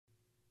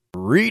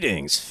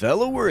Greetings,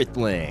 fellow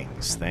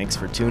Earthlings. Thanks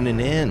for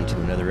tuning in to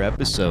another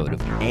episode of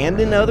And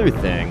Another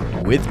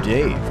Thing with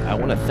Dave. I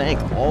want to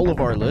thank all of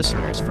our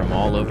listeners from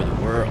all over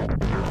the world.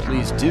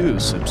 Please do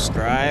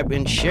subscribe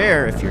and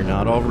share if you're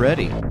not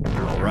already.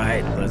 All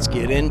right, let's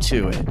get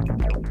into it.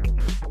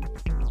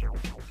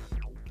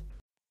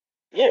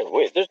 Yeah,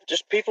 there's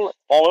just people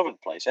all over the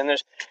place, and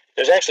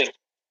there's actually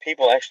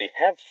people actually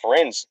have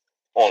friends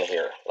on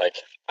here. Like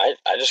I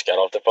just got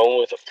off the phone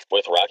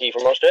with Rocky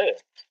from Australia.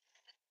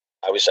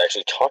 I was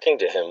actually talking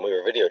to him. We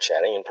were video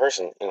chatting in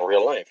person in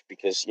real life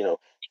because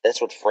that's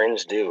what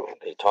friends do.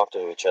 They talk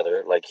to each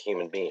other like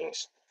human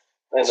beings.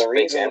 And the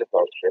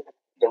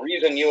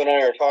reason you and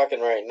I are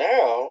talking right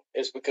now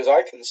is because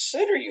I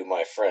consider you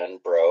my friend,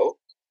 bro.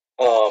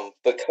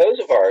 Because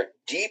of our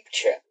deep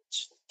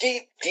chats,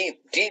 deep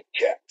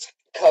chats,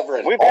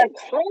 covering all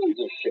kinds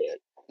of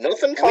shit.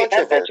 Nothing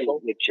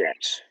controversial. Deep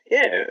chats.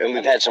 Yeah, and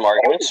we've had some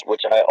arguments,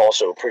 which I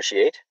also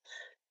appreciate.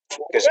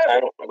 Because I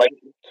don't like.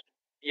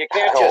 You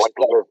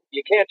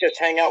can't just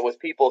hang out with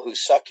people who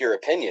suck your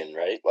opinion,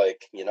 right?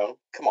 Like,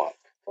 come on.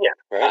 Yeah,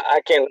 right?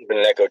 I can't live in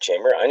an echo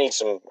chamber. I need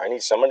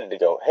somebody to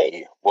go,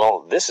 hey,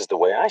 well, this is the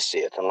way I see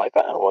it. I'm like,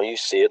 oh, well, you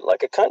see it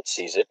like a cunt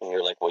sees it. And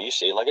you're like, well, you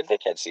see it like a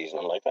dickhead sees it. And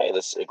I'm like, hey,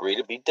 let's agree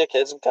to be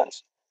dickheads and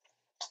cunts.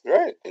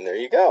 Right, and there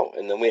you go.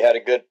 And then we had a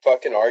good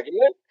fucking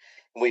argument.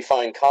 We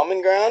find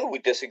common ground. We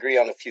disagree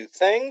on a few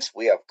things.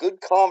 We have good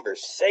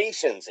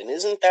conversations. And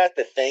isn't that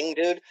the thing,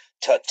 dude?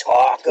 To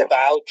talk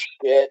about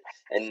shit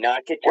and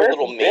not get your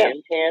little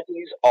man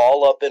panties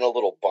all up in a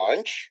little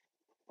bunch.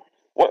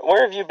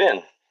 Where have you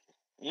been?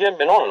 You haven't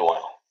been on in a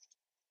while.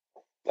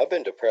 I've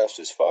been depressed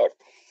as fuck.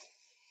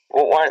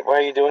 Well, why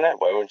are you doing that?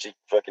 Why wouldn't you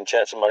fucking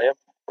chat somebody up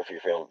if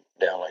you're feeling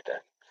down like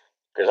that?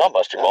 Because I'll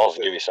bust your balls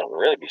and give you something to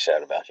really be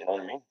sad about. You know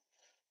what I mean?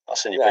 I'll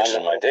send you pictures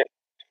of my dick.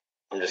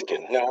 I'm just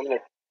kidding. No,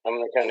 I'm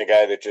the kind of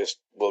guy that just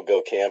will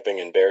go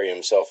camping and bury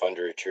himself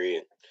under a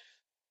tree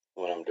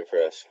when I'm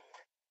depressed.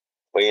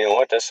 Well, you know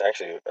what? That's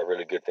actually a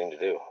really good thing to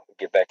do.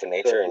 Get back to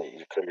nature and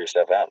you clear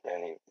yourself out,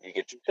 man. You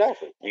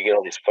get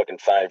all these fucking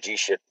 5G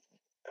shit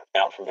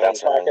out from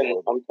outside.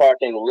 I'm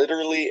talking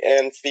literally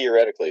and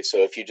theoretically. So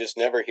if you just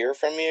never hear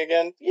from me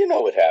again, you know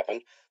what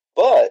happened.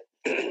 But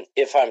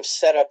if I'm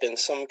set up in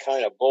some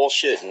kind of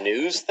bullshit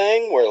news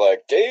thing where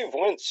like Dave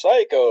went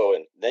psycho,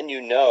 and then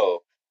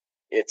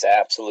it's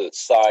absolute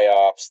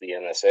psyops. The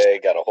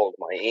NSA got a hold of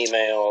my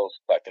emails,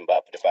 fucking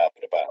bop,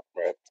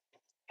 right?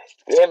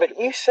 Yeah, but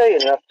you say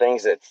enough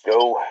things that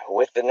go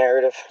with the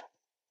narrative.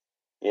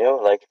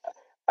 Like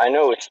I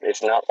know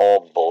it's not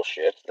all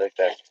bullshit. Like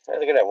that.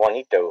 Look at that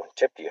Juanito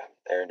tipped you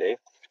there, Dave.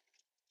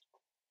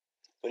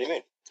 What do you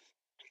mean?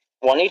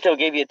 Juanito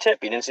gave you a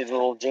tip. You didn't see the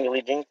little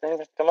jingly jing thing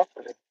that come up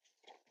with it?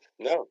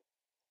 No.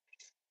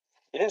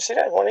 You didn't see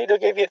that? Juanito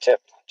gave you a tip.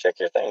 Check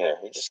your thing there.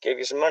 He just gave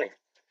you some money.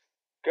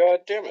 God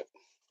damn it.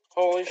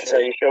 Holy shit. That's how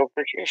you show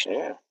appreciation,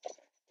 yeah.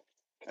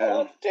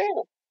 God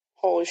damn.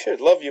 Holy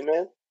shit. Love you,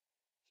 man.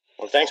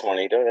 Well, thanks,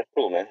 Juanito. That's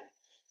cool, man.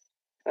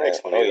 Thanks,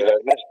 Juanito. You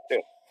got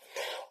too.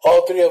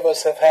 All three of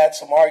us have had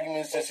some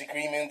arguments,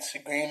 disagreements,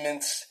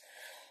 agreements.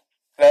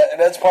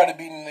 That's part of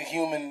being a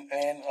human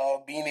and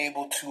being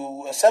able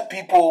to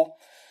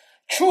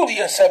truly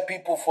accept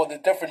people for the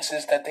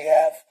differences that they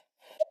have.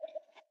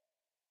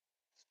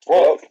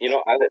 Well,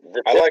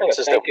 the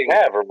differences that we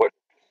have are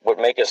what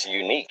make us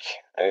unique.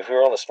 I mean, if we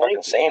were all this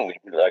fucking same, we'd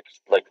be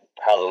like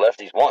how the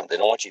lefties want. They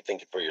don't want you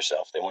thinking for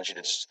yourself. They want you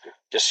to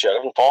just shut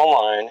up and fall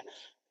in line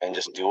and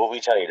just do what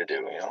we tell you to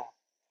do,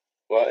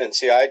 Well, and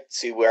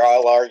see where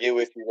I'll argue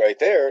with you right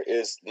there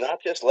is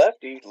not just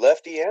lefty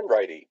and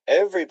righty.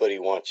 Everybody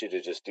wants you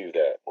to just do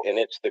that, and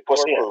it's the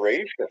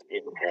corporation,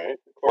 right?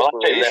 Well,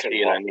 I say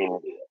lefty, and I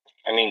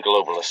mean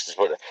globalist is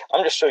what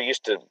I'm just so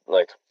used to.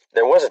 Like,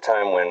 there was a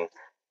time when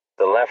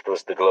the left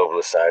was the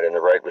globalist side and the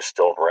right was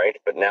still right,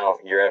 but now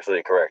you're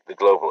absolutely correct. The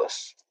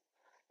globalists,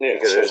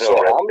 because there's no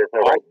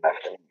right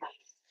left.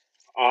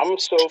 I'm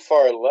so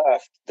far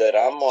left that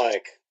I'm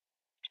like.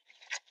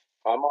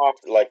 I'm off,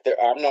 like,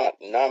 I'm not.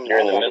 You're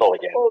in the middle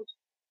again.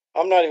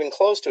 I'm not even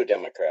close to a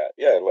Democrat.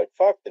 Yeah, like,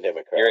 fuck the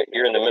Democrat.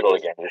 You're in the middle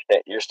again.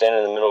 You're standing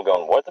in the middle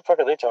going, what the fuck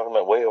are they talking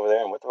about way over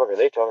there? And what the fuck are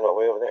they talking about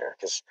way over there?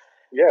 Because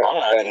I'm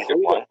not either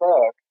one.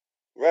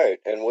 Right,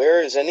 and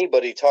where is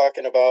anybody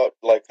talking about,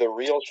 like, the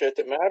real shit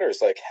that matters?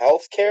 Like,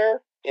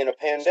 healthcare in a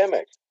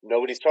pandemic.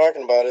 Nobody's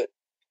talking about it.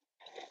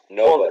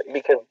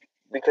 Nobody. Well,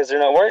 because they're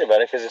not worried about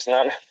it, because it's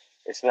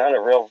not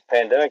a real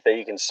pandemic that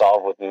you can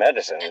solve with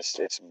medicine.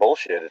 It's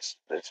bullshit. It's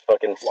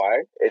fucking.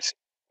 Why?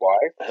 Why?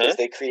 Because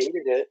they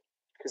created it.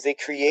 Because they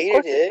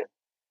created it.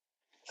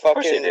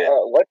 Fucking.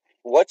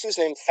 What's his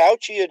name?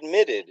 Fauci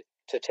admitted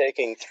to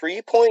taking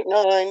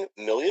 $3.9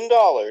 million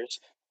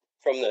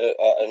from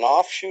an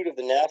offshoot of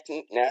the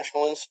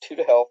National Institute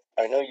of Health.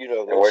 I know you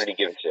know this. And where did he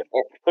give it to?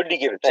 Who did he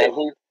give it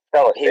to?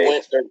 Tell us,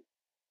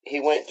 he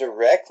went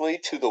directly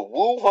to the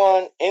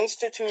Wuhan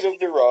Institute of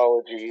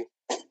Virology.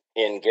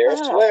 And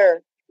guess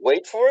where?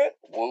 Wait for it.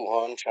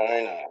 Wuhan,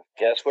 China.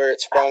 Guess where it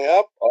sprung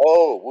up?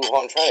 Oh,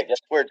 Wuhan, China. Guess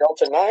where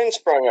Delta 9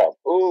 sprung up?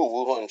 Ooh,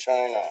 Wuhan,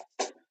 China.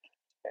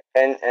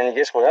 And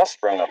guess what else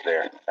sprung up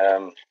there?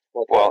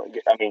 Well,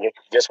 I mean,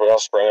 guess what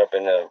else sprung up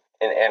in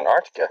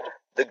Antarctica?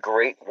 The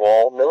Great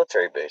Wall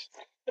military base.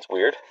 That's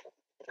weird.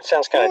 It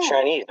sounds kind of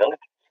Chinese, doesn't it?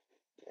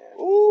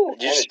 Ooh,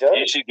 You and it you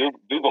does. see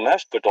Google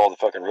Maps put all the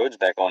fucking roads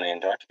back on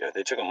Antarctica.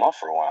 They took them off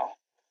for a while.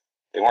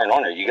 They weren't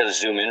on there. You got to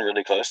zoom in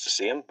really close to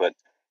see them, but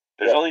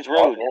there's all these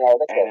roads.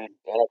 Antarctica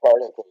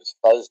was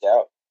fuzzed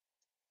out.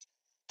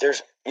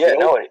 There's You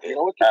know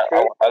what's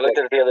I looked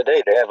at it the other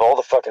day. They have all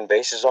the fucking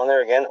bases on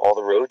there again, all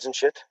the roads and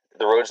shit.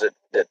 The roads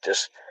that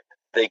just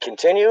they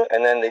continue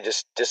and then they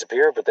just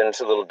disappear, but then it's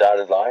a little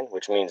dotted line,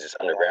 which means it's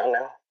underground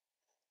now,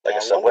 like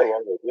a subway.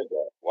 Why they did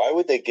that. Why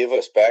would they give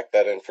us back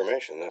that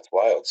information? That's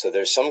wild. So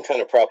there's some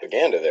kind of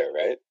propaganda there,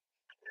 right?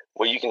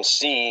 Well, you can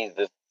see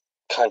the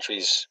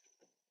countries.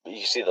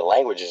 You see the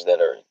languages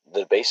that are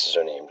the bases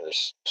are named.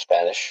 There's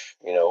Spanish,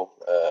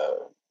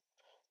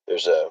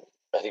 there's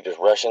I think there's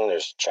Russian,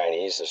 there's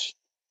Chinese, there's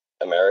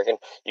American.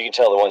 You can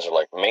tell the ones are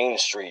like Main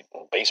Street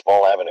and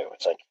Baseball Avenue.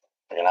 It's like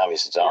fucking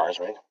obvious it's ours,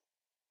 right?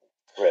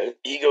 Right.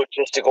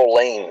 Egotistical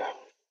Lane.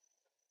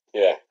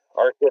 Yeah.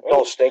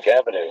 Artificial Stink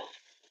Avenue.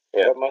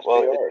 Yeah. That must be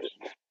ours.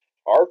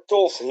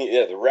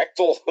 The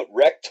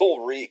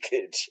rectal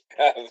wreakage.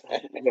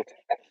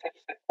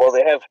 Well,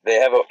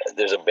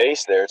 there's a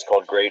base there. It's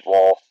called Great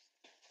Wall.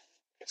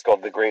 It's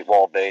called the Great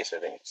Wall Base. I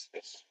think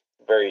it's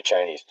very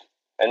Chinese.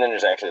 And then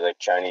there's actually like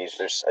Chinese.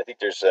 I think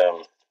there's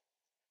some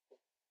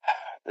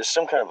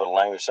kind of a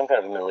language, some kind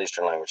of a Middle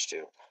Eastern language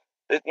too.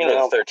 The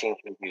 13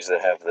 countries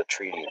that have the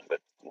treaty, but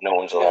no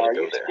one's allowed to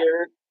go there.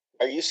 Scared?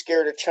 Are you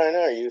scared of China?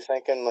 Are you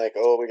thinking like,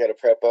 oh, we got to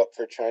prep up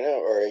for China,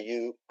 or are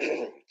you?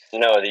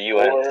 No, the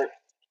UN.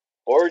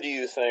 Or do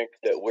you think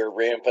that we're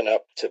ramping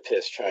up to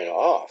piss China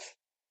off?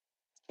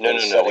 No.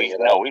 We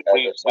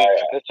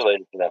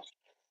capitulated to them.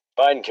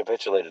 Biden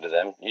capitulated to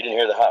them. You didn't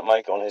hear the hot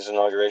mic on his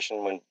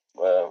inauguration when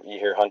you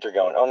hear Hunter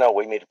going, "Oh no,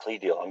 we made a plea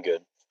deal. I'm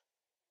good."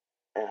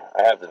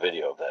 I have the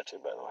video of that too,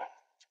 by the way.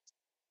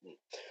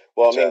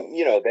 Well, I mean,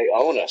 they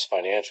own us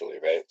financially,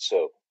 right?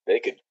 So they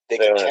could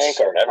tank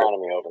our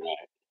economy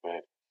overnight,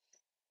 right?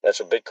 That's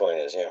what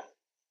Bitcoin is, yeah.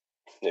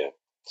 Yeah.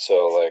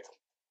 So, like,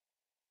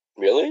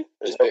 really?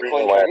 There's no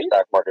reason why our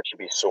stock market should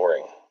be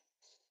soaring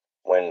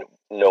when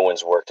no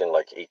one's worked in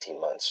like 18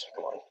 months.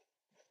 Come on.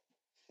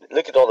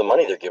 Look at all the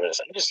money they're giving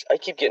us. I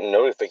keep getting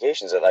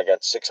notifications that I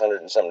got $600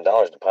 and something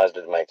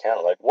deposited in my account.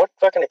 I'm like, what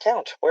fucking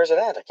account? Where's it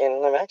at? I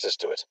can't have access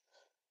to it.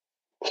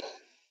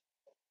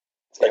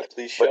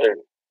 Please show me.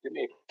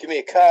 Give me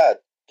a card.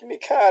 Give me a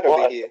card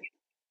over here.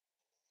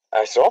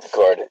 I saw the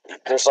card.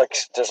 There's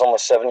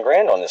almost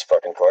 $7,000 on this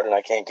fucking card, and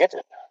I can't get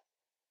it.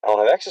 I don't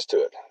have access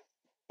to it.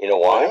 You know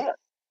why?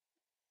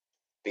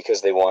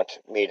 Because they want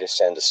me to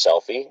send a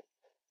selfie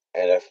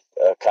and a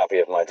copy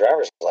of my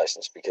driver's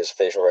license because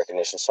facial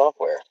recognition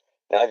software.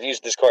 Now, I've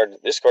used this card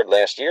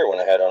last year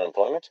when I had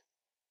unemployment.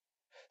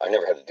 I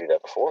never had to do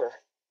that before.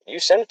 You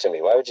sent it to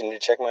me. Why would you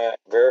need to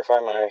verify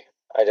my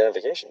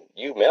identification?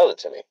 You mailed it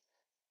to me.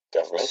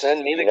 Government.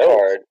 Send me the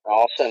card.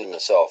 I'll send them a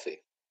selfie.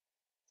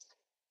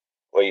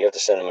 Well, you have to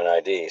send them an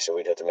ID, so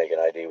we'd have to make an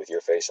ID with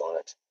your face on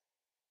it.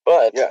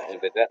 But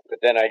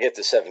but then I get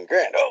the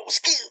 $7,000. Oh,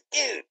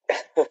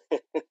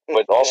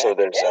 but also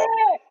there's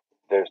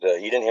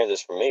you didn't hear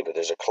this from me, but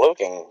there's a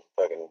cloaking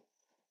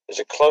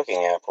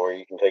app where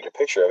you can take a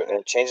picture of it and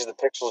it changes the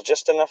pixels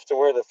just enough to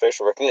where the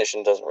facial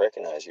recognition doesn't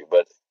recognize you,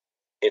 but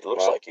it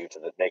looks like you to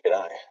the naked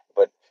eye.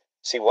 But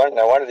see, why did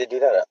they do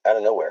that out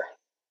of nowhere?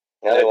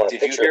 Now they want a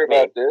picture. Did you hear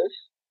about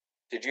this?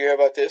 Did you hear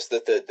about this?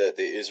 That the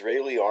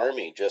Israeli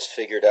army just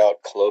figured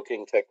out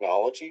cloaking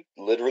technology,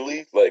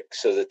 literally, like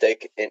so that they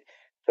can.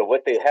 So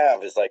what they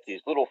have is like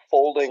these little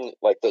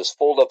those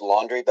fold-up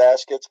laundry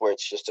baskets where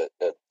it's just a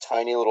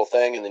tiny little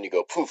thing, and then you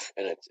go poof,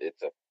 and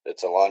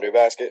it's a laundry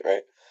basket,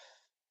 right?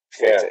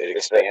 Yeah, it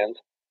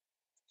expands.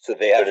 So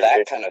they have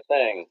that kind of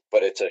thing,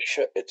 but it's a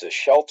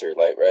shelter,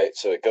 right?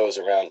 So it goes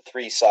around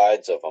 3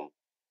 sides of them,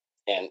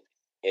 and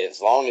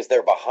as long as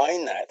they're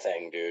behind that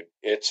thing, dude,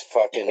 it's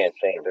fucking. You can't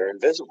see them. They're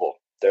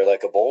invisible. They're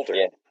like a boulder.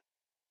 Yeah.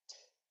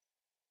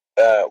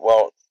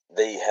 Well,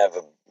 they have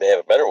a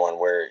better one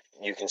where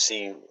you can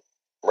see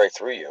right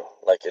through you.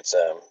 Like it's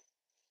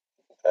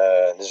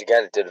there's a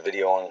guy that did a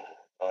video on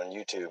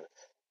YouTube.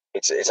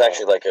 It's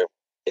actually like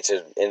it's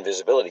an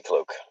invisibility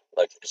cloak.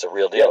 Like it's a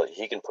real deal. Yeah.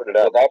 He can put it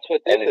up. Well, that's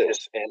what this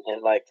is.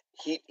 And like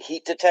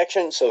heat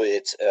detection. So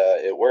it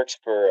works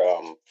for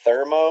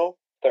thermo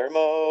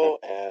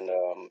and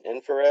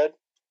infrared.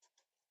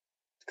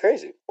 It's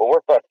crazy.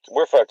 Well,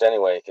 we're fucked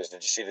anyway. Because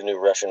did you see the new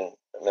Russian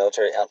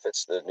military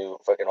outfits? The new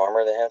fucking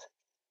armor they have.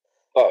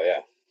 Oh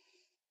yeah.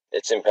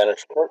 It's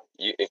impenetrable.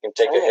 It can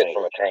take a hit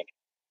from a tank.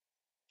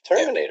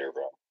 Terminator,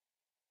 bro.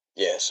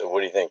 Yeah, so what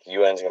do you think?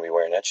 UN's going to be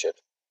wearing that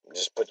shit.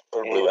 Just put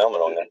a blue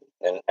helmet on that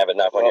and have it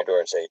knock on your door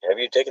and say, have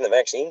you taken the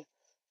vaccine?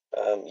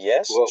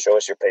 Yes. Well, show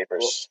us your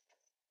papers.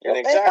 Your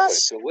exactly.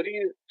 Papers. So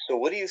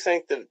what do you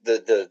think the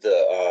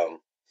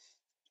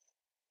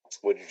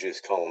what did you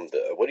just call them?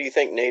 What do you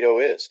think NATO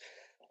is?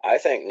 I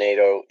think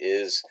NATO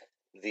is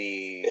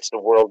it's the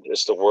world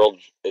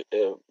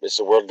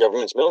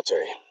government's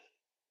military.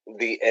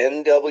 The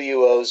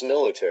NWO's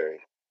military.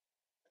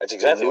 That's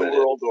exactly the what New it is.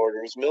 World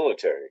Order's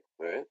military,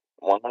 right?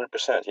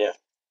 100%, yeah.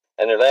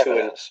 And they're laughing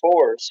at us.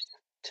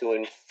 To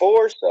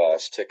enforce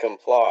us to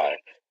comply.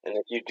 And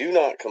if you do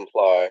not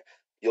comply,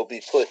 you'll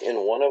be put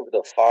in one of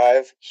the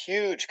 5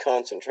 huge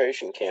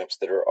concentration camps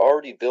that are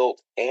already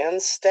built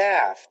and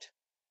staffed.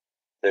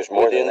 There's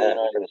more than that.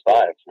 There's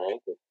 5. Right?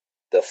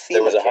 The FEMA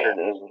there was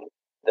camp.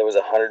 There was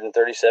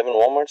 137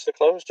 Walmarts that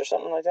closed or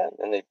something like that,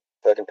 and they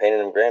fucking painted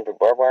them grand, put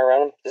barbed wire around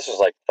them. This was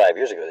like 5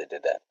 years ago they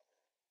did that,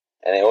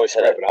 and they always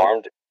had an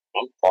armed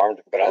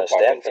But I'm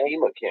staff talking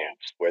FEMA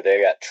camps where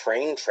they got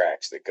train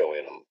tracks that go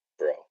in them,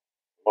 bro.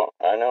 Well,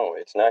 I know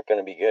it's not going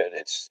to be good.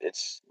 It's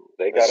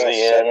they got us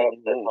set up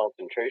for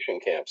concentration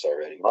camps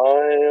already. My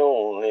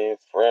only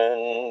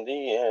friend,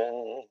 the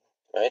end.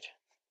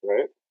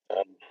 Right.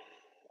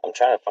 I'm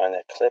trying to find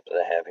that clip that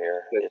I have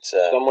here. It's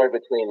somewhere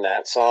between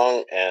that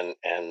song and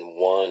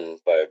One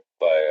by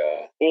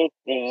It's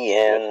the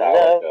end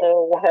of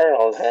the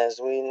world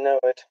as we know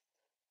it.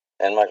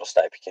 And Michael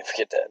Stipe, you can't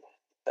forget that.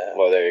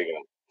 Well, there you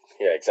go.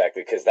 Yeah,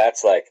 exactly. Because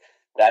that's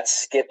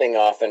skipping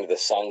off into the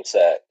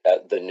sunset,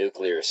 the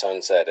nuclear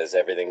sunset, as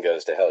everything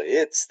goes to hell.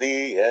 It's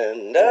the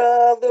end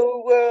of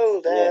the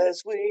world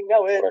as we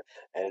know it,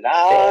 and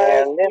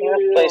I stand in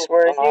the place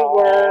where you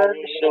were,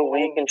 so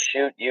we can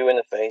shoot you in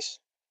the face.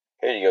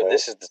 Here you go. Right.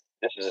 This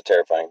is a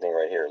terrifying thing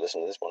right here.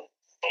 Listen to this one.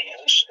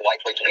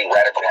 Likely to be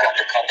radical. Got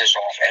to cut this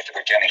off at the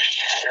beginning.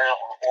 There are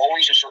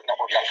always a certain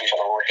number of young people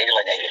who are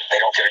alienated. They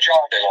don't get a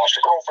job. They lost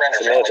a girlfriend.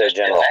 Their family is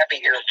still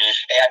happy here,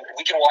 and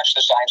we can watch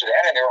the signs of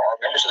that. And there are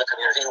members of the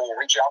community who will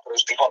reach out to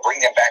those people and bring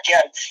them back in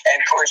and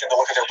encourage them to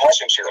look at their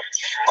blessings here.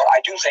 But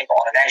I do think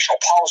on a national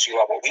policy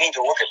level, we need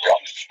to look at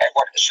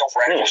what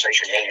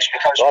self-radicalization means,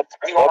 because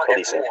we are at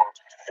war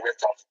with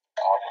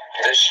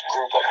this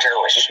group of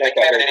terrorists. World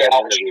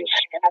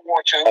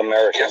War II,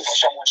 Americans. If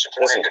someone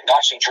supported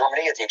Nazi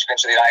Germany at the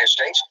expense of the United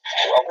States,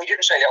 we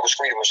didn't say that was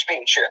freedom of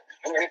speech.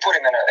 We put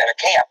him in a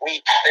camp.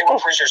 They were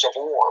prisoners of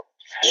war.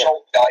 Yeah.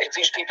 So if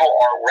these people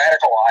are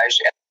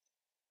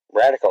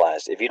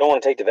radicalized, if you don't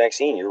want to take the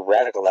vaccine, you're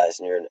radicalized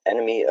and you're an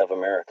enemy of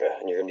America,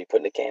 and you're going to be put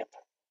in a camp.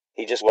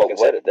 He just fucking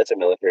said it. That's a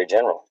military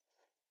general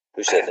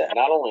who said that.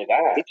 Not only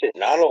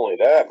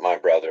that, my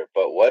brother,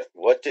 but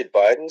what did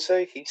Biden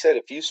say? He said,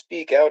 if you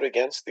speak out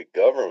against the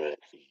government,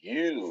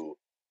 you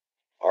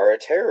are a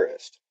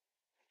terrorist.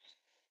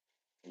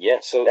 Yeah,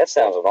 so that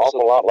sounds an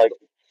awful lot like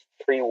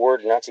pre-war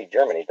Nazi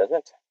Germany, doesn't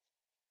it?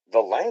 The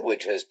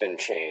language has been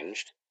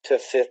changed to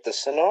fit the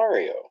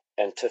scenario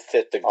and to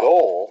fit the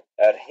goal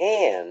at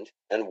hand.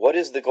 And what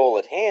is the goal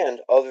at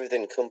hand other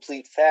than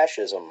complete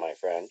fascism, my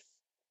friend?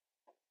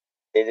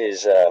 It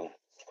is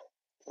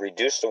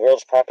reduce the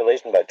world's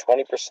population by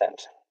 20%.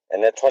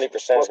 And that 20%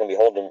 is going to be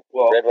holding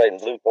red, white,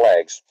 and blue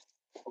flags.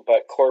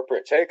 But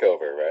corporate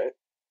takeover, right?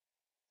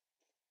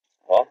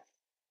 Well,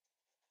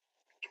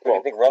 what do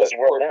you think runs the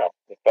world now?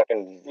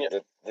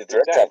 The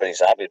drug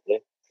companies, obviously.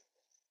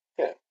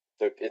 Yeah,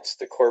 it's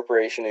the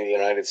corporation of the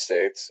United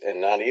States,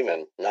 and not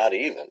even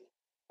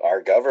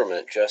our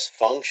government just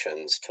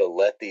functions to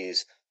let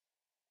these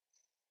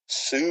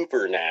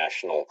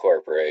supranational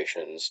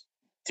corporations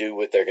do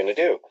what they're going to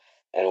do.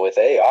 And with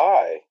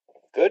AI,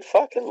 good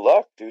fucking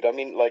luck, dude. I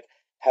mean, like,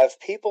 have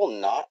people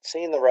not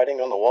seen the writing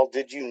on the wall?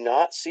 Did you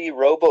not see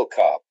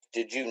RoboCop?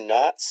 Did you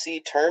not see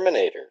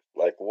Terminator?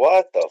 Like,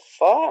 what the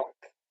fuck?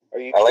 Are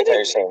you kidding I like how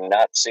you're saying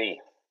not see.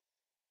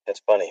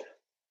 That's funny.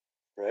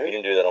 Right? You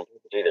didn't do that on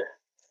purpose either.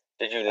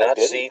 Did you not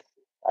see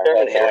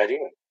Terminator? I had no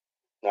idea.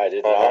 I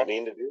did not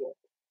mean to do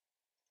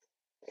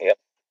that. Yep.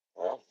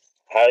 Well,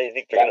 how do you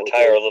think they're going to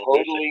tire a little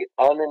totally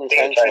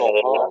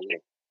unintentional pun,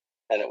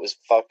 and it was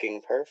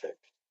fucking perfect,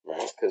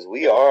 right? Because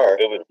we are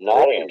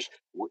not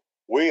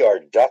we are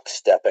duck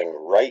stepping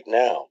right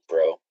now,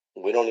 bro.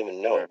 We don't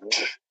even know it.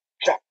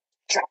 Chop,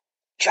 chop,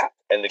 chop.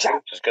 And the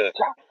goose is going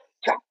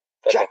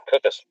to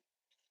cook us.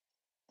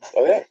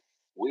 Oh yeah,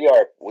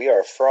 we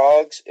are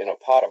frogs in a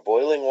pot of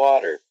boiling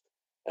water,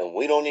 and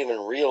we don't even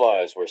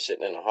realize we're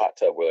sitting in a hot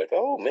tub. We're like,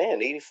 oh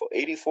man,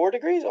 84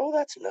 degrees. Oh,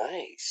 that's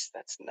nice.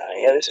 That's nice.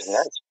 Yeah, this is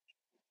nice.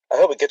 I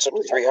hope it gets up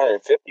to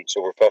 350,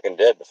 so we're fucking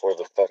dead before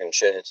the fucking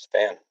shit hits the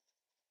fan.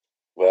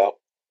 Well,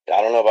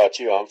 I don't know about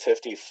you. I'm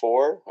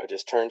 54. I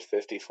just turned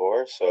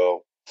 54,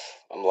 so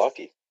I'm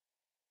lucky.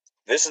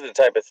 This is the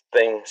type of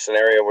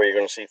scenario where you're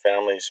going to see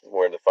families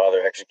where the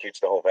father executes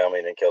the whole family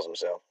and then kills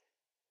himself.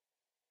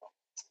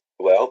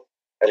 Well,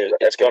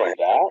 it's going to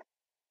be that.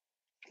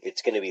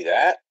 It's going to be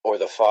that, or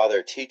the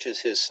father teaches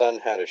his son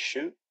how to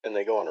shoot, and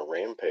they go on a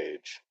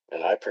rampage.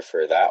 And I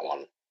prefer that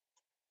one.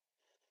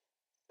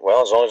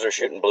 Well, as long as they're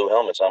shooting blue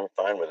helmets, I'm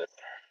fine with it.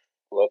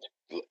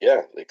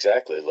 Yeah,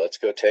 exactly. Let's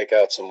go take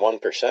out some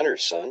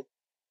 1%ers, son.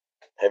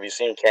 Have you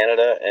seen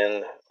Canada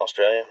and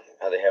Australia?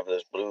 How they have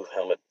those blue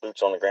helmet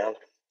boots on the ground?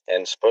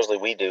 And supposedly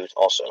we do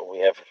also. We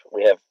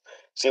have.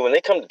 See, when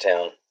they come to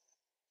town,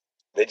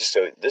 they just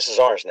go, "This is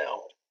ours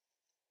now.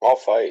 I'll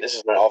fight.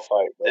 I'll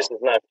fight. Bro.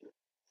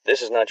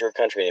 This is not your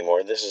country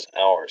anymore. This is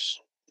ours."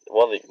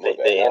 Well,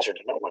 they answered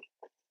to no one.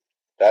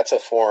 That's a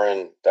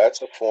foreign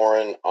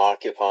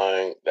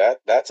occupying,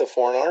 that's a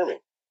foreign army.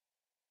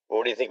 Well,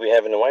 what do you think we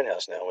have in the White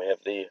House now? We have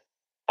the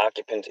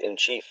occupant in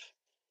chief.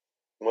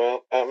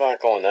 Well, I'm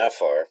not going that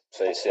far.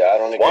 So you see, I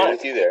don't agree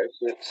with you there.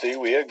 See,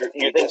 we agree.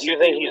 You think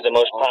he's the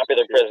most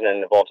popular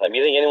president of all time?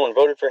 You think anyone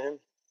voted for him?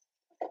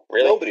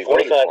 Really? Nobody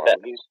voted for him.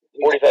 He's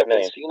 45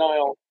 million.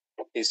 Senile.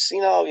 He's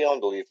senile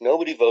beyond belief.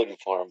 Nobody voted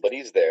for him, but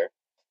he's there.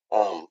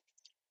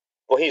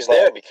 Well, he's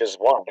there because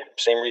why?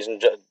 Same reason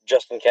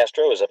Justin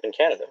Castro is up in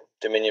Canada.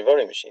 Dominion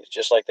voting machines,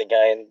 just like the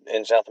guy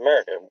in South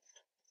America,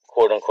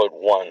 quote unquote,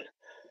 won.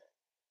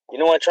 You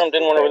know why Trump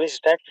didn't want to release his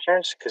tax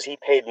returns? Because he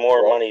paid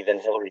more money than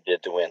Hillary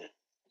did to win.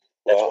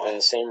 That's why. And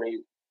the same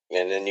reason.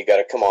 And then you got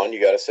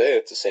to say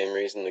it's the same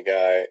reason the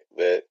guy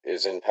that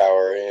is in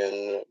power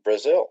in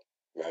Brazil,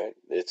 right?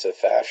 It's a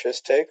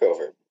fascist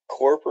takeover.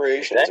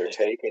 Corporations are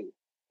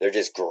they're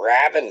just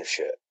grabbing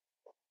shit.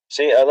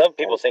 See, I love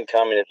people think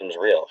communism is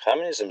real.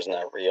 Communism is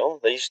not real.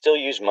 They still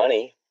use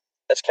money.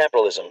 That's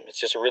capitalism. It's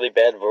just a really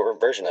bad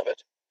version of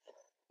it.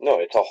 No,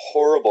 it's a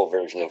horrible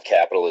version of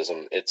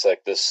capitalism. It's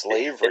like the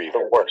slavery. It's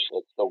the worst.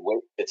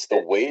 It's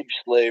the wage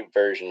slave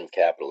version of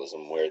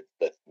capitalism, where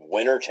the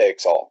winner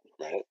takes all,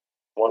 right?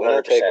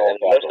 100%. There's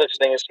no such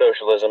thing as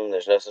socialism.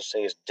 There's no such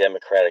thing as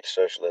democratic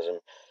socialism.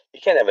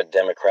 You can't have a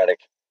democratic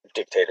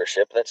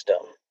dictatorship. That's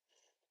dumb.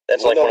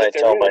 That's like when I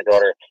tell my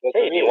daughter,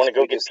 "Hey, do you want to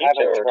go get pizza?"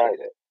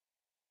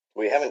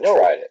 We haven't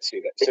tried it.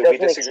 See that? So we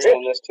disagree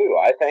on this too.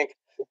 I think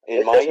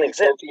in my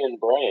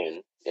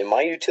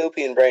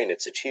utopian brain,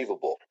 it's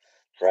achievable.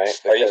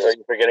 Right? Are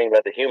you forgetting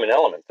about the human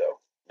element, though?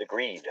 The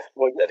greed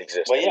that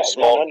exists. Well, yeah,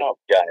 small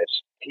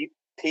guys.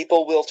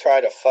 People will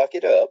try to fuck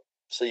it up,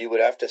 so you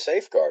would have to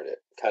safeguard it,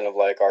 kind of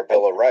like our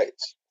Bill of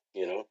Rights.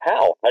 You know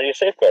how? How do you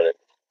safeguard it?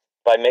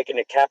 By making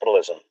it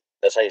capitalism.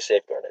 That's how you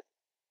safeguard it.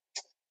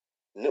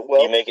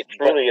 Well, you make it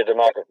truly a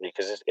democracy,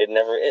 because it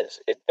never is.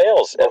 It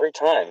fails every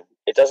time.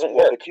 It doesn't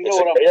work. But you know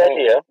what I'm saying.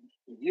 Idea.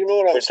 You know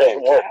what I'm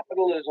saying.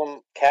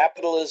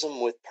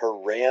 Capitalism with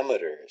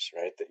parameters,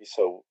 right?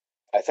 So.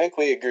 I think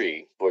we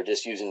agree. We're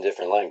just using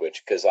different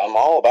language, because I'm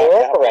all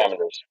about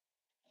parameters.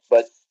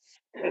 But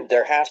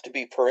there has to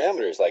be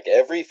parameters. Like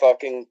every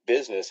fucking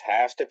business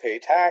has to pay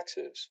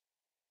taxes.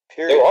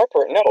 Period. There are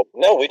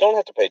no. We don't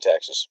have to pay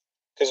taxes,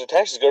 because the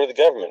taxes go to the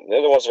government.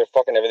 They're the ones that are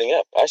fucking everything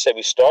up. I say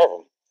we starve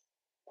them.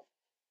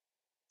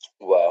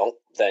 Well,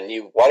 then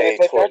you pay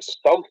towards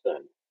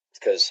something,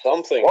 because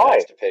something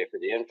has to pay for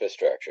the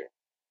infrastructure,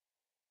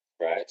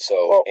 right?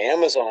 So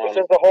Amazon. If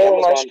there's a hole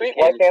in my street,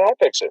 why can't I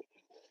fix it?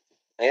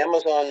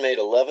 Amazon made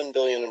 $11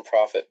 billion in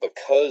profit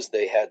because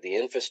they had the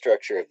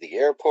infrastructure of the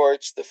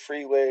airports, the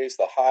freeways,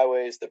 the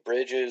highways, the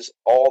bridges,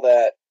 all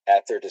that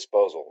at their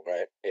disposal,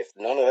 right? If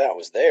none of that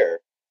was there,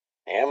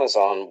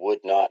 Amazon would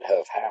not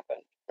have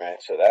happened, right?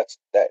 So that's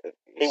that.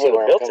 He would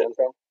have built it.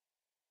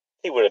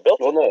 He would have built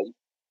it.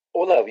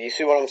 Well, no. You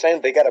see what I'm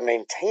saying? They got to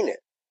maintain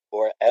it,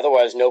 or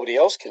otherwise nobody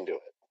else can do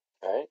it,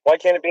 right? Why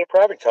can't it be a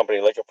private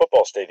company like a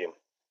football stadium?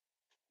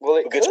 Well,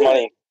 it gets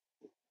money.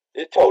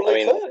 It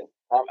totally could.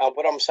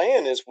 What I'm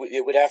saying is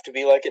it would have to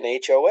be like an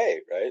HOA,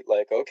 right?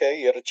 Like, okay,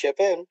 you got to chip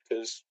in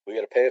because we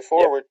got to pay it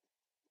forward.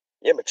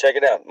 Yeah, but check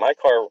it out. My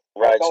car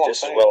rides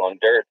just as well on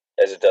dirt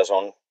as it does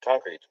on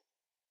concrete.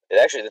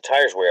 The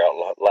tires wear out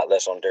a lot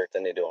less on dirt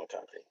than they do on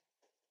concrete.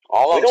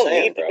 We don't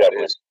need the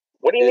government.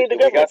 What do you need the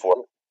government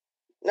for?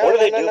 What do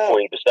they do for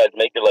you besides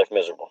make your life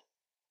miserable?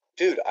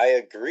 Dude, I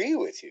agree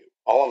with you.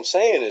 All I'm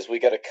saying is we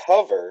got to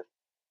cover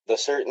the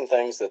certain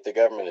things that the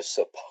government is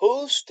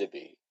supposed to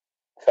be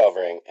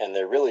covering, and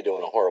they're really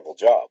doing a horrible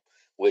job,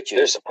 which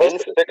they're supposed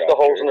to fix the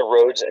holes in the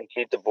roads and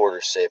keep the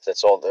borders safe.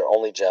 That's all. Their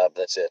only job.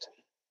 That's it.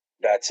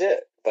 That's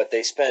it. But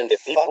they spend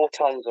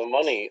tons of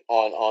money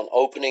on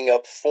opening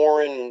up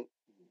foreign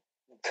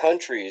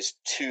countries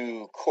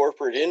to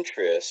corporate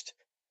interest,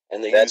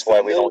 and that's why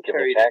we don't give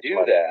them tax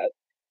money. That,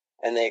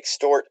 and they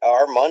extort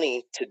our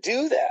money to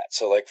do that.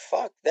 So, like,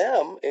 fuck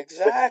them.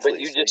 Exactly. But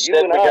you just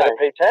said we got to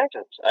pay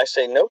taxes. I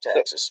say no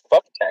taxes.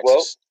 Fuck taxes.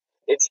 Well,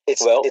 it's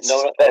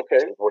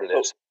okay. What it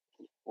is.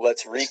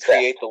 Let's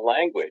recreate the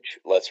language.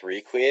 Let's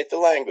recreate the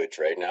language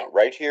right now.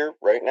 Right here,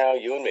 right now,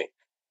 you and me.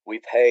 We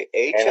pay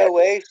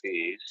HOA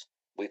fees.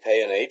 We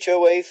pay an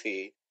HOA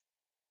fee.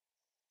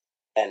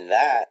 And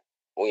that,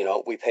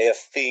 we pay a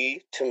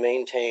fee to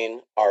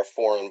maintain our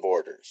foreign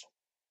borders.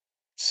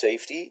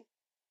 Safety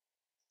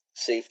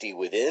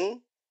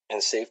within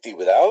and safety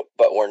without,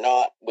 but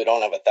we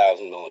don't have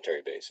 1,000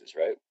 military bases,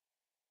 right?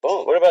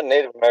 Boom. What about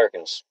Native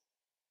Americans?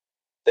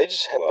 They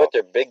just put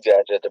their big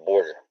guys at the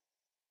border.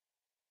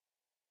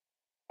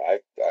 I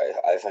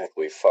think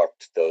we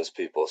fucked those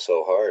people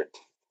so hard.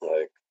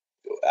 Like,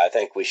 I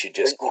think we should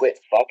just quit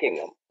fucking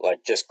them.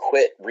 Like, just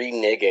quit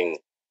reneging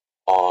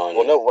on.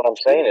 Well, no, what I'm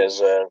saying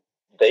is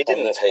they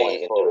didn't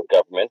pay into the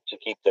government to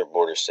keep their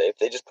borders safe.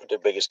 They just put their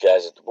biggest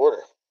guys at the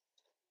border.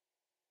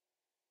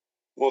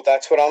 Well,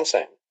 that's what I'm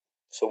saying.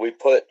 So we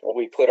put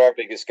our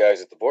biggest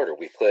guys at the border.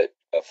 We put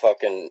a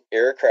fucking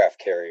aircraft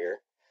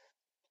carrier,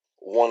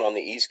 one on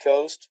the East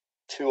Coast,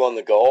 two on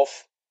the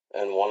Gulf,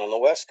 and one on the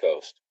West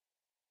Coast.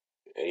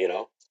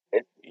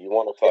 You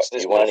want to It's fuck?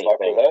 this You want to money fuck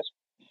thing. with us?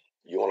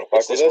 You want to fuck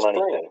It's with this us? money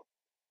Bring thing. it.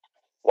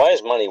 Why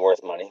is money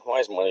worth money? Why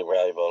is money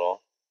valuable at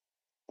all?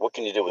 What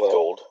can you do with Well,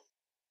 gold?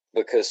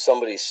 Because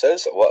somebody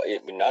says, well,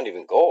 not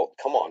even gold.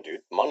 Come on,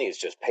 dude. Money is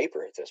just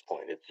paper at this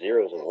point. It's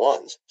zeros and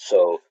ones.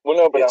 So Well,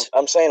 no, but it's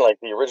I'm saying like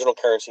the original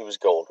currency was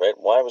gold, right?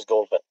 Why was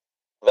gold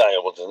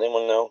valuable? Does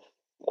anyone know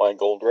why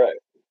gold right.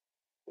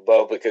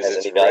 Well, because has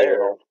it's any value at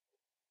rare, all?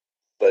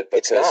 but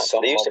It's because not.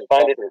 some They used to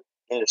find it motherfucker.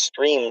 in the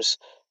streams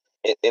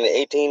in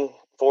the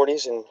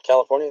 1840s in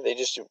California. They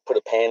just put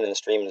a pan in the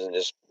streams and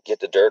just get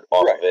the dirt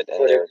off Right, of it, and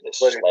but they're it's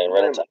just laying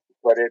right on top.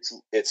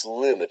 it's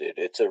limited.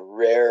 It's a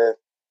rare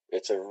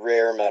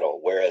metal.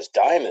 Whereas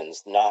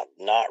diamonds, not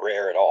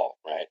rare at all.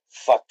 Right?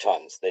 Fuck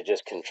tons. They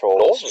just control a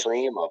Gold's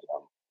stream of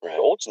them. Right.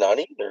 Gold's not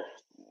either.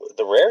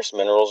 The rarest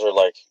minerals are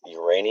like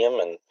uranium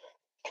and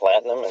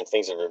platinum and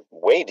things that are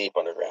way deep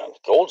underground.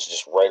 Gold's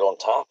just right on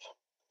top.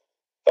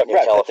 Fucking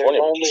Right, but there's California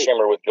would only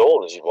shimmer with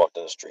gold as you walk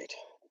down the street.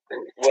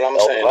 what I'm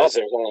El saying Dorado. is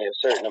there's only a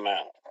certain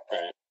amount,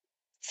 right?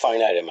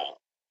 Finite amount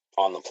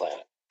on the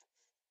planet.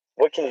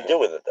 What can you do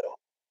with it though?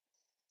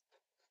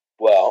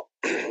 Well,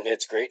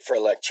 it's great for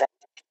electronics.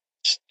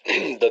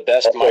 The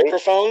best That's right.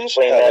 microphones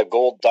Explain have that. a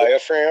gold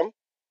diaphragm.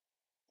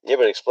 Yeah,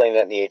 but explain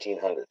that in the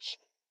 1800s.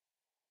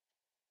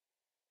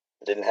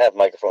 Didn't have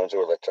microphones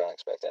or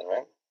electronics back then,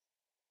 right?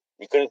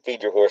 You couldn't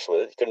feed your horse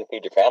with it. You couldn't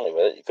feed your family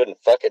with it. You couldn't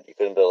fuck it. You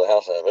couldn't build a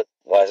house out of it.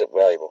 Why is it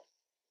valuable?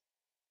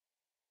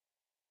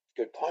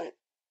 Good point.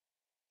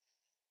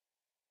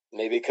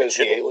 Maybe because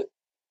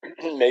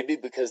maybe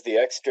because the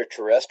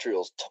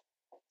extraterrestrials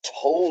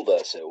told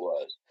us it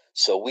was.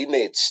 So we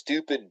made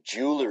stupid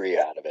jewelry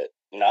out of it,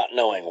 not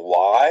knowing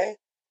why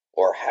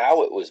or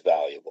how it was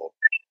valuable.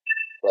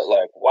 But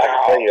like,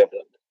 wow,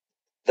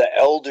 the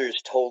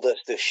elders told us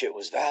this shit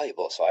was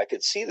valuable, so I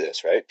could see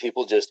this, right?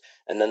 People just,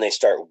 and then they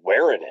start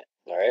wearing it,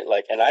 all right?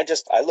 Like, and I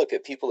look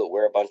at people that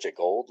wear a bunch of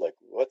gold, like,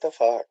 what the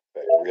fuck?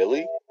 Like,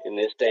 really? In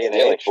this day and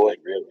age? Like,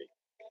 really?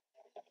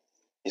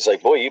 He's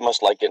like, boy, you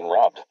must like getting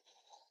robbed.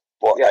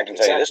 Well, Yeah, I can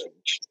tell you this.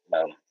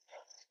 exactly.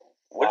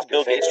 What is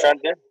Bill Gates trying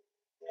to do?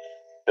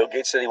 Bill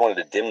Gates said he wanted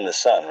to dim the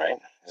sun, right?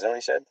 Is that what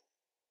he said?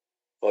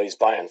 Well, he's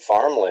buying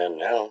farmland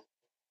now.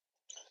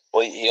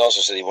 Well, he also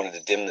said he wanted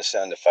to dim the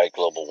sun to fight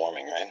global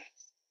warming, right?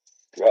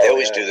 Oh, they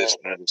always do this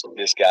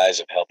this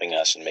guise of helping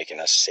us and making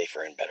us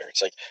safer and better.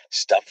 It's like,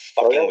 stop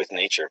fucking with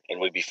nature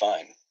and we'd be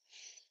fine.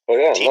 Oh,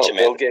 yeah, Teach a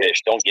man to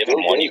fish. Don't give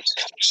him one, you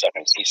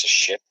sucking piece of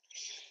shit.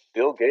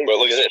 Bill Gates. Well,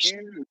 look at this.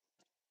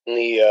 In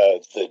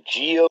the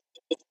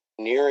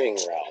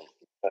geoengineering realm.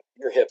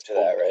 You're hip to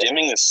that, right?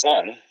 Dimming the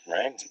sun,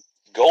 right?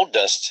 Gold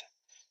dust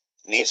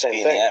needs to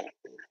be in the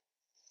atmosphere.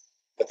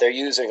 But they're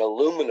using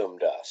aluminum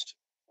dust.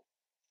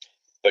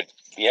 But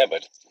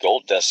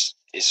gold dust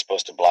is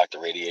supposed to block the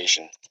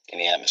radiation in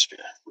the atmosphere.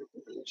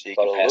 So you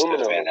can pass through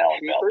the Van Allen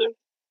belt.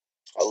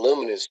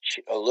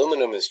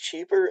 Aluminum is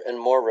cheaper and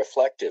more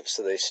reflective.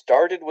 So they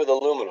started with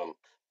aluminum,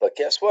 but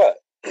guess what?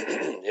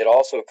 It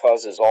also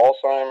causes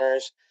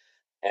Alzheimer's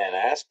and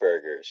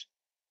Asperger's.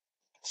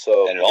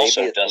 So and it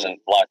also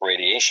doesn't block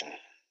radiation.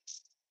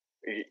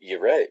 You're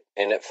right.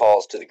 And it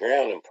falls to the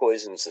ground and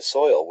poisons the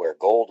soil where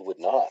gold would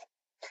not.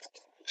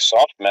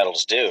 Soft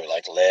metals do,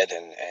 like lead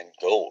and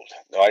gold.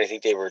 Why do you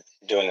think they were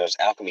doing those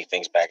alchemy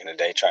things back in the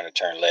day, trying to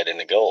turn lead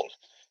into gold?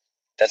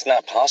 That's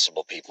not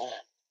possible, people.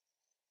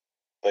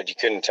 But you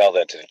couldn't tell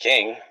that to the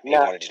king. He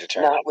wanted you to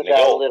turn it into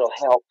gold.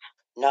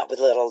 Not with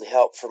a little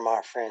help from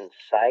our friend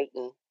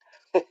Satan.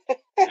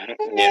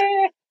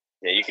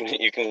 Yeah, you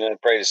can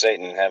pray to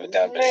Satan and have it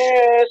done, but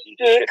you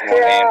shit in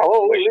one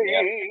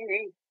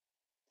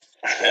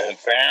hand,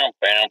 bam,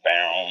 bam,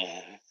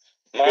 bam.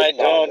 My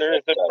daughter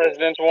is the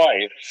president's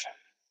wife.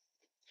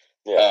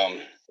 Yeah.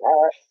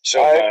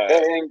 So I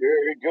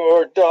angered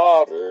your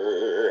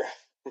daughter.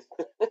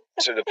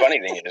 So the funny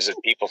thing is that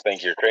people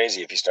think you're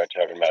crazy if you start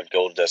talking about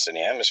gold dust in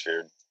the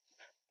atmosphere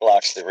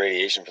blocks the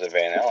radiation for the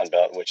Van Allen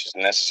belt, which is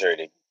necessary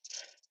to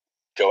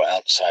go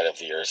outside of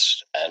the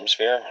Earth's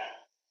atmosphere.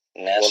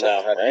 NASA,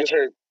 well, now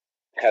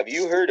have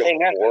you heard of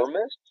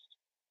Ormus?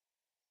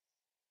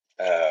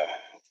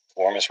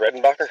 Ormus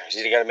Redenbacher? Is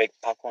he the guy to make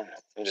popcorn?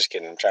 I'm just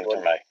kidding. I'm trying to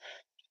turn my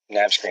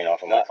nav screen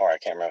off on my car. I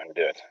can't remember how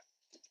to do it.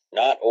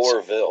 Not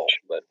Orville,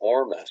 but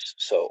Ormus.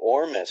 So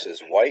Ormus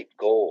is white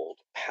gold,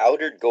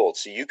 powdered gold.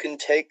 So you can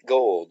take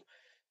gold,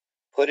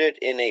 put it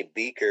in a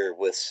beaker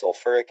with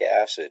sulfuric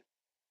acid,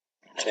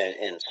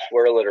 and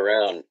swirl it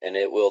around, and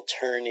it will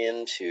turn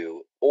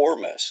into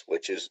Ormus,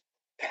 which is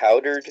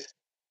powdered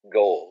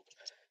gold.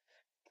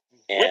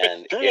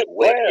 And it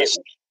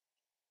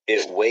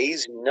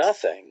weighs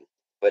nothing,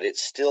 but it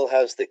still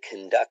has the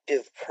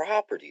conductive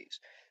properties.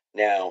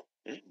 Now,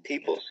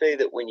 people say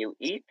that when you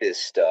eat this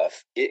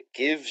stuff, it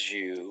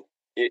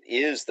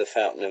is the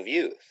fountain of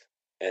youth.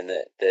 And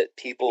that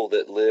people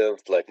that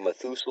lived like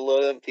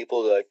Methuselah,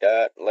 people like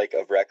that, like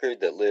of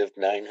record that lived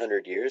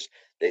 900 years,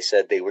 they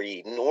said they were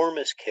eating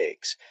Ormus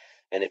cakes.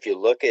 And if you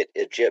look at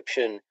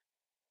Egyptian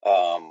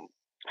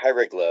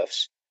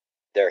hieroglyphs,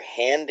 they're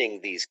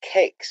handing these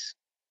cakes.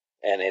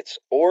 And it's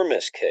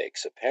Ormus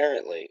cakes,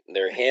 apparently.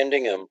 They're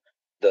handing them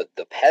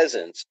the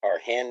peasants are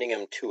handing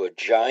him to a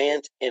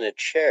giant in a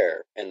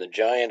chair, and the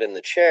giant in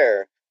the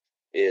chair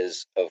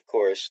is, of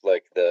course,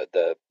 like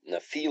the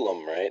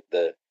Nephilim, right?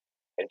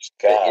 It's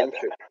The God.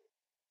 inter,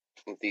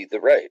 the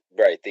right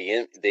the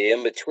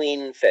in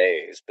between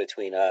phase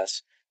between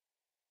us,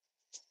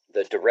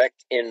 the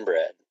direct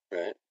inbred,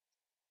 right?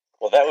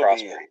 Well, that would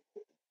be Crossbreed.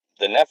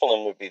 the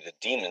Nephilim would be the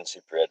demons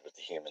who bred with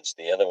the humans.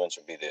 The other ones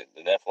would be the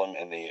Nephilim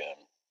and the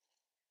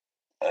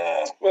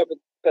Well,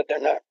 but they're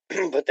not.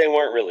 But they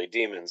weren't really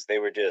demons. They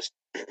were just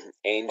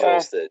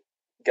angels that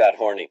got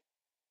horny.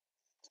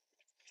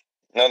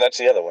 no, that's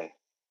the other one.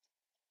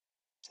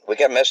 We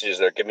got messages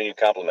that are giving you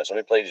compliments. Let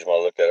me play these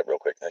while I look that up real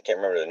quick. I can't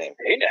remember the name.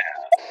 Hey now.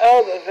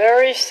 Oh, the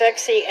very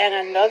sexy and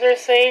another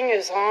thing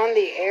is on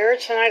the air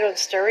tonight on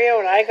stereo,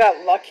 and I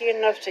got lucky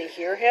enough to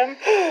hear him.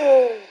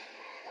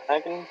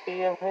 I can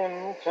feel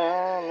him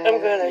coming.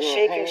 I'm gonna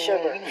shake and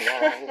shiver.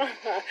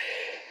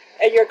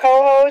 And your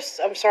co-host,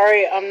 I'm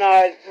sorry, I'm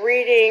not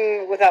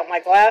reading without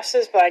my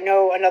glasses, but I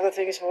know another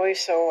thing's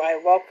voice, so I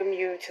welcome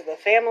you to the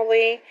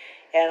family,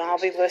 and I'll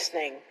be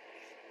listening.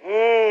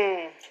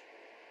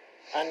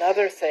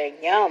 Another thing,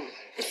 yum.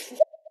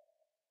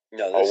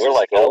 No, this we're is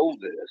like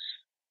Elvis.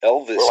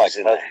 Elvis we're like is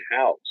in the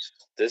house.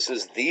 This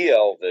is the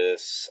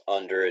Elvis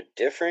under a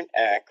different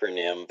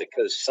acronym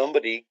because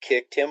somebody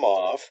kicked him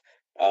off.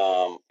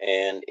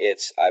 And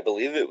I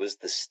believe it was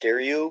the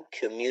Stereo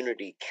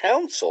Community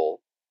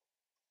Council,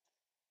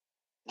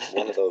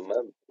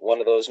 one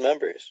of those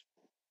members.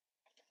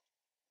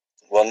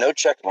 Well, no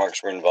check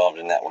marks were involved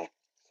in that one,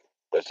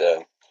 but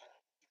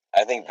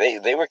I think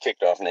they were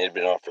kicked off and they had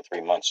been off for 3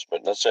 months.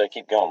 But let's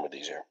keep going with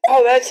these here.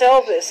 Oh, that's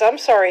Elvis. I'm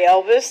sorry,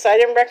 Elvis. I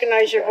didn't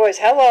recognize your voice.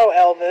 Hello,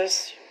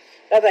 Elvis.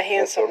 Another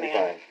handsome totally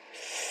man. fine.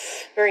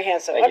 Very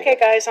handsome. Thank Okay, you.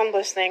 guys, I'm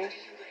listening.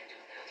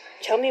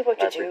 Tell me what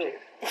to I do. appreciate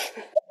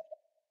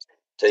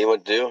Tell you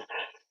what to do.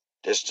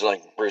 Just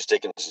like Bruce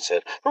Dickinson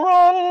said,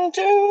 run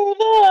to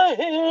the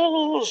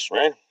hills,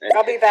 right?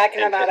 I'll be back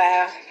in about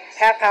a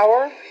half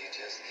hour.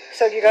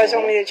 So if you guys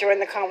want Mhm. me to join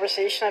the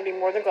conversation, I'd be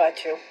more than glad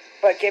to.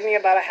 But give me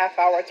about a half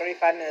hour,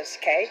 35 minutes,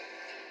 okay?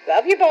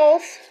 Love you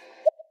both.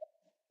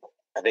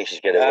 I think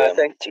she's getting I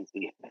think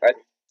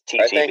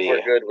TTB.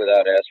 we're good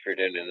without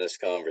estrogen in this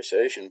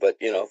conversation. But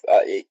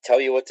tell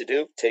you what to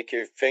do. Take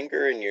your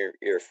finger and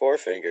your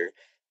forefinger,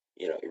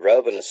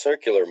 rub in a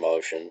circular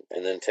motion,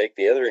 and then take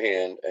the other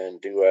hand and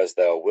do as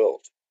thou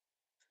wilt.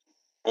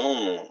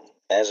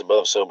 As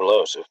above, so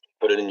below. So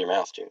put it in your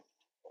mouth too.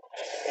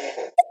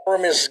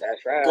 Form is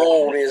That's right.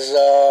 gold.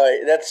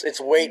 It's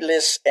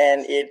weightless,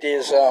 and it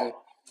is I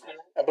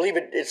believe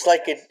it's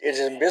like it is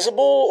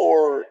invisible,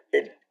 or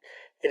it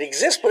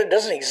exists but it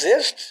doesn't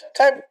exist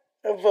type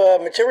of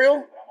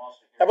material.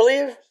 I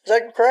believe, is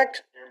that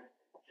correct?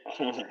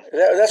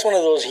 That's one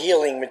of those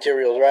healing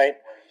materials, right?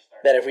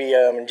 That if we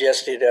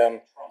ingest it,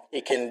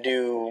 it can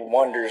do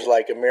wonders,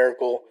 like a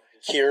miracle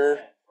cure.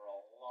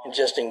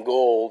 Ingesting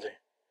gold,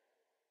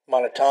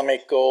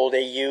 monatomic gold,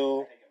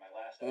 AU,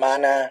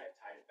 mana.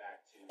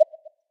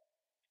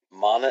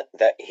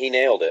 That he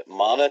nailed it.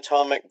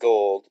 Monatomic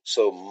gold.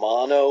 So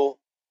monoatomic.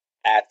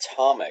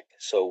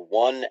 So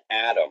one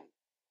atom,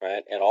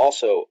 right? And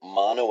also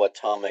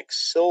monoatomic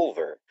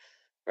silver,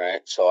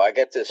 right? So I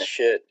get this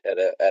shit at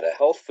a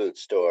health food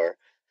store,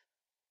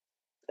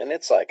 and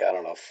it's like, I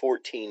don't know,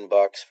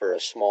 $14 for a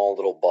small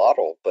little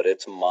bottle, but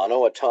it's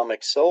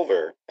monoatomic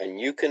silver, and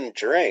you can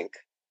drink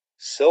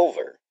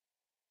silver,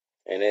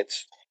 and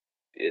it's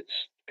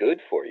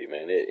good for you,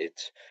 man.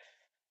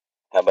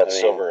 How about I mean,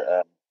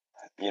 silver?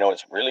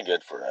 It's really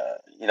good for.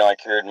 I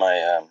cured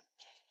my.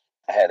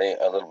 I had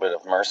a little bit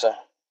of MRSA,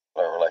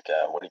 or like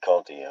what do you call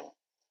it?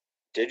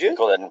 did You you?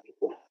 call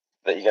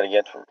that you got to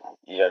get for.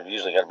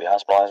 Usually got to be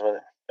hospitalized with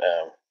it.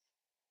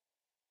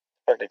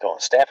 What do they call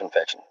it? Staph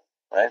infection,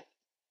 right?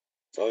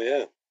 Oh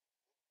yeah.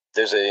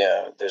 There's a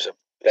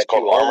That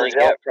called you only Armor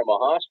Gel. get from a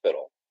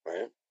hospital,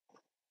 right?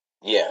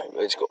 Yeah,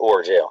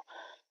 or jail.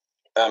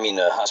 I mean,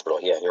 hospital.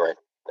 Yeah, you're right.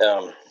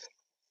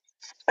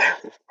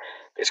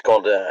 It's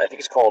called. I think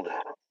it's called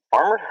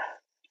Armor.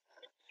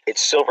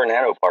 It's silver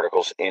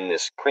nanoparticles in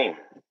this cream,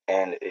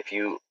 and if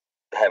you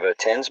have a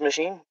TENS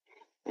machine,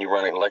 you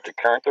run an electric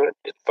current through it,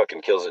 it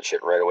fucking kills that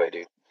shit right away,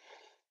 dude.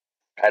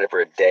 I had it for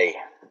a day.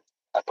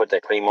 I put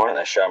that cream on it, and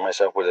I shot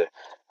myself with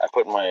I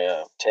put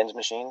my TENS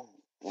machine,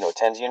 a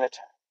TENS unit,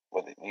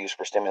 used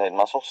for stimulating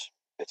muscles.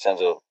 It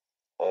sends a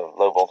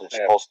low voltage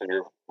pulse through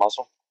your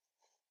muscle.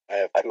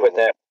 I put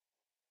that.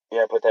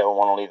 Yeah, I put that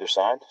one on either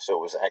side, so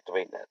it was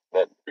activating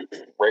that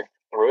right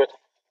through it.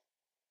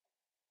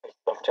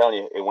 I'm telling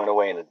you, it went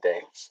away in a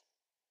day.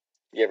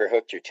 You ever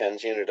hooked your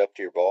TENS unit up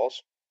to your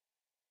balls?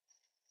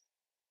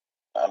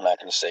 I'm not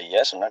going to say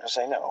yes. I'm not going to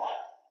say no.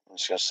 I'm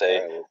just going to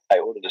say I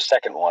ordered the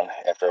second one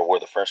after I wore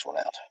the first one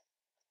out.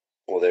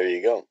 Well, there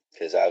you go.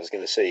 Because I was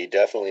going to say you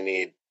definitely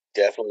need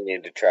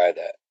to try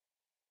that.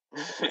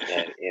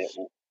 And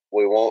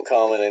we won't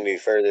comment any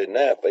further than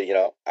that. But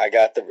I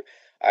got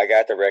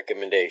the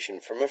recommendation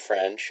from a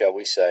friend, shall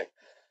we say,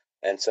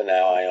 and so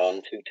now I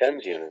own 2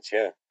 TENS units.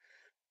 Yeah,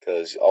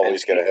 because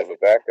always got to have a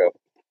backup.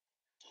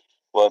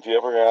 Well, if you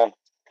ever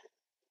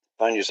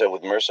find yourself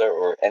with MRSA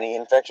or any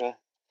infection,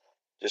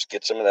 just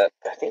get some of that.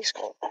 I think it's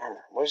called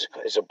armor. What is it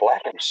called? It's a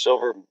black and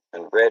silver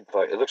and red.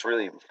 It looks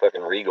really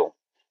fucking regal.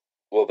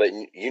 Well, but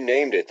you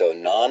named it though.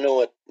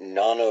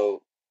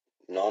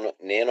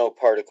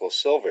 Nanoparticle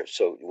silver.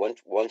 So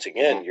once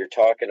again, you're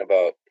talking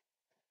about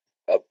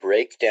a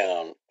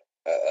breakdown.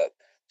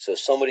 So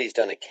somebody's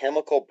done a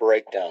chemical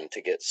breakdown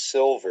to get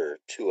silver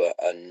to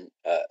a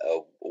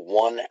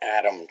one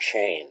atom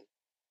chain,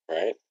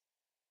 right?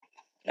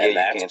 Yeah, and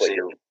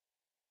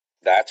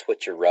that's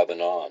what you're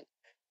rubbing on.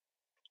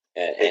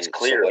 And it's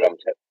clear. So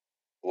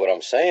what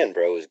I'm saying,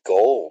 bro, is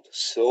gold,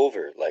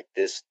 silver, like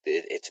this.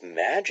 It's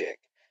magic.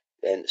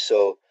 And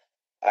so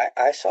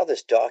I saw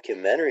this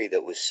documentary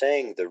that was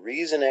saying the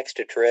reason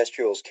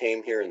extraterrestrials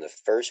came here in the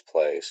first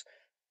place,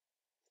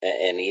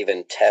 and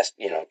even test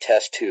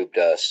tubed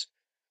us,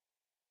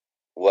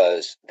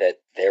 was that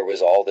there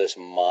was all this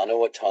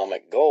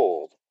monoatomic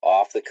gold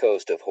off the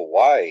coast of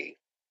Hawaii,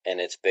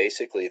 and it's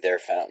basically their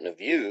fountain of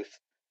youth.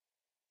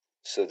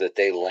 So that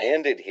they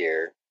landed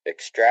here,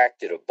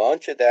 extracted a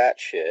bunch of that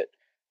shit,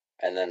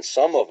 and then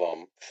some of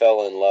them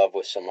fell in love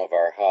with some of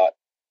our hot,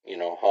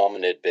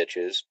 hominid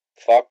bitches,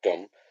 fucked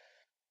them,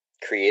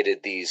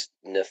 created these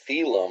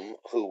Nephilim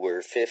who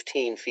were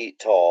 15 feet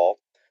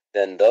tall.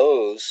 Then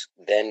those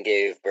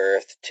gave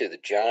birth to the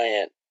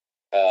giant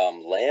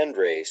land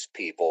race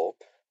people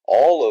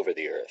all over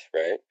the earth,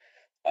 right?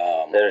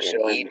 They're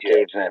still in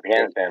caves in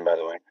Afghanistan, by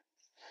the way.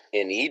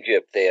 In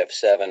Egypt, they have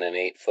 7 and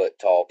 8 foot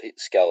tall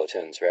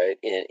skeletons, right?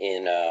 They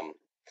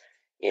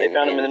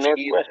found them in the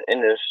northwest,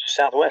 in the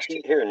southwest,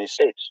 here in the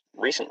States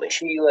recently.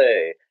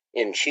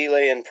 In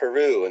Chile and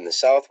Peru, in the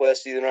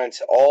southwest of the United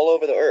States, all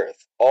over the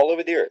earth.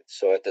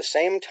 So at the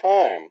same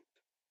time,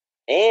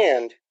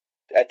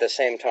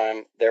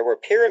 there were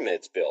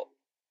pyramids built,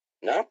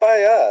 not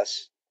by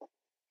us,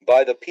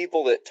 by the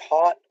people that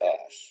taught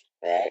us,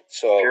 right?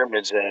 So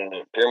pyramids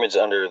under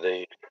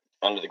the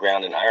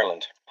ground in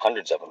Ireland,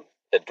 hundreds of them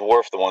that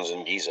dwarf the ones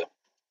in Giza.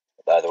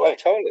 By the way,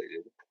 totally,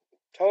 dude.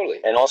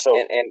 Totally. And also,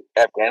 and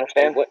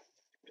Afghanistan.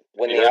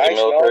 When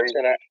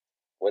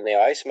the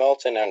ice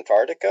melts in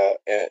Antarctica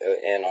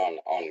and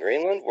on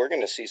Greenland, we're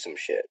going to see some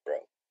shit,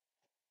 bro.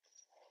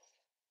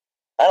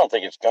 I don't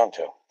think it's going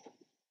to.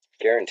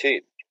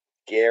 Guaranteed.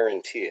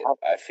 Guarantee it.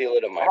 I feel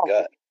it in my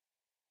gut.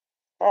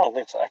 I don't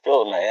think so. I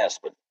feel it in my ass,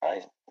 but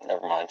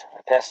never mind.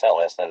 I passed out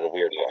last night at a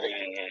weird party.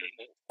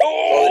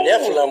 Well, the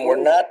Nephilim were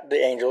not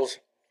the angels.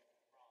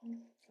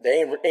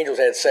 The angels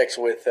had sex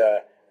with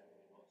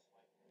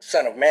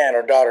son of man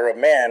or daughter of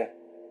man,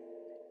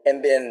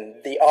 and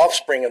then the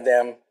offspring of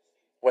them,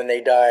 when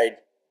they died,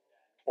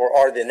 or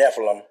are the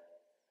Nephilim,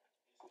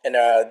 and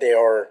they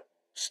are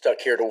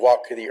stuck here to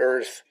walk the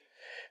earth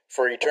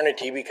for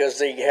eternity because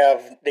they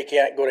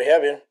can't go to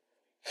heaven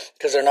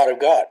because they're not of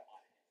God.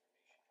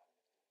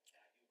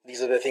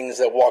 These are the things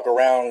that walk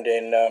around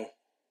in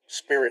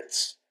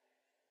spirits,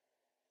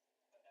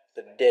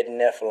 the dead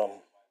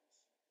Nephilim.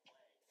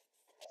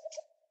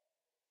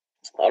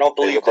 I don't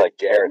believe the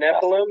dead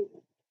Nephilim.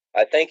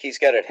 I think he's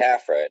got it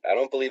half right. I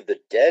don't believe the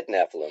dead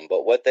Nephilim,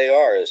 but what they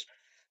are is,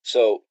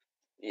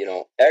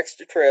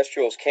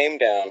 extraterrestrials came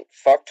down,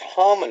 fucked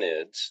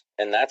hominids,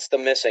 and that's the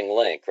missing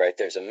link, right?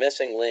 There's a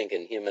missing link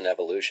in human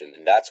evolution,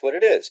 and that's what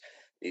it is.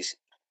 These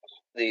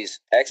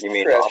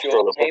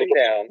extraterrestrials came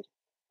down,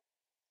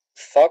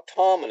 fucked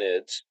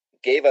hominids,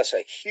 gave us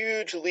a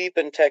huge leap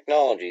in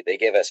technology. They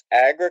gave us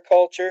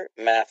agriculture,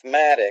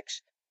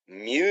 mathematics,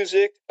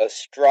 music,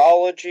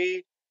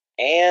 astrology,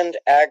 and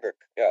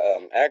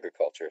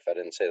agriculture, if I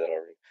didn't say that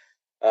already.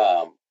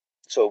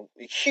 So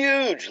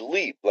huge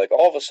leap. Like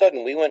all of a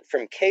sudden we went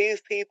from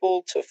cave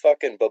people to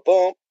fucking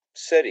ba-boom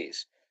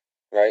cities,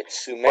 right?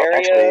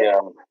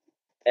 Sumeria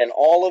and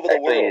all over the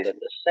world at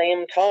the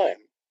same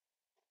time.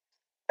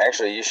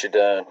 Actually, you should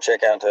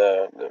check out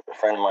a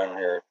friend of mine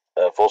here,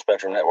 Full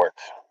Spectrum Network,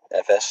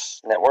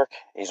 FS Network.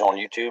 He's on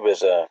YouTube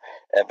as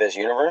FS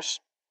Universe.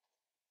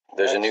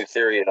 There's a new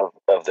theory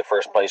of the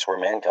first place where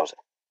man comes.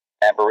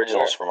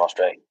 Aboriginals from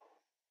Australia.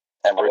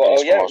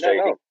 Aborigines from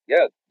Australia.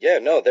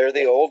 No, they're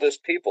the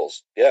oldest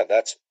peoples. Yeah,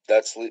 that's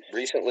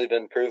recently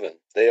been proven.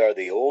 They are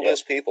the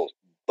oldest peoples.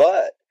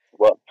 But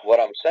what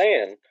I'm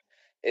saying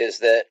is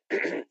that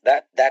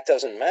that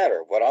doesn't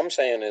matter. What I'm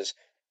saying is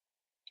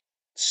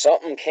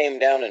something came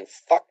down and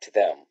fucked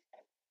them,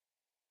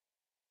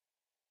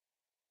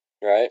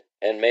 right?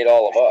 And made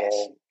all of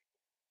us.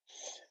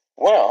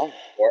 Well,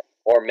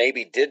 or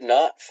maybe did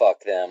not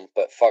fuck them,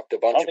 but fucked a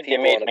bunch of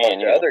people on a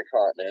bunch of other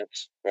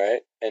continents,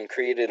 right? And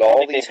created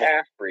all these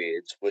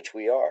half-breeds, which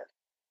we are.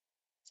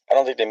 I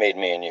don't think they made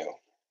me and you.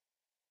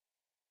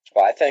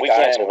 Well, I think we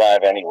can't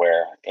survive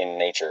anywhere in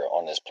nature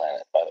on this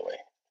planet, by the way.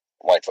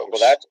 White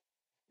folks. Well,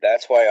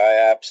 that's why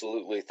I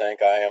absolutely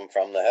think I am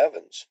from the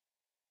heavens.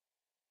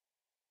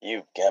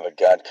 You have a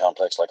God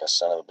complex like a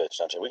son of a bitch,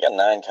 don't you? We got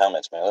 9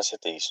 comments, man. Let's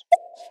hit these.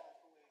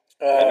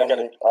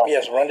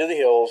 Yes, run to the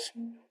hills.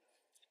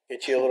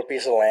 Get you a little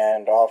piece of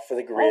land off of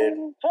the grid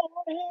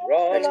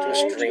next to a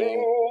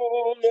stream.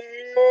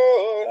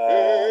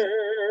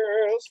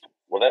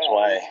 Well, that's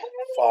why.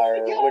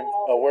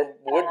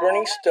 Wood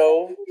burning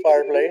stove,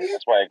 fireplace.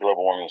 That's why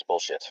global warming is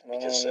bullshit.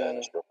 Because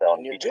they're still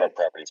selling beachfront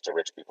properties to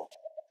rich people.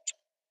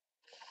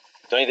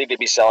 Don't you think they'd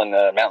be selling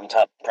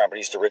mountaintop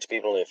properties to rich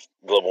people if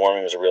global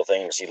warming was a real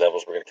thing and sea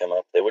levels were going to come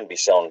up? They wouldn't be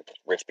selling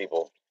rich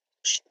people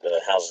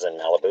houses in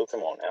Malibu.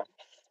 Come on now.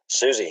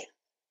 Susie,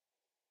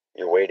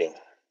 you're waiting.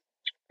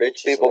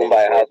 Rich people can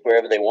buy a house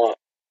wherever they want.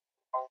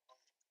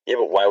 Yeah,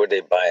 but why would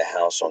they buy a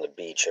house on the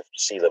beach if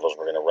sea levels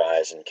were going to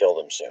rise and kill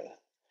them soon?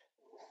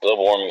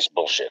 Global warming is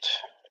bullshit.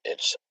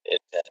 It's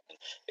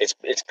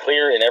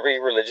clear in every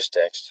religious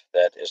text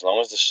that as long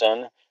as the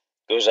sun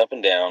goes up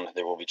and down,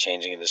 there will be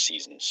changing of the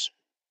seasons.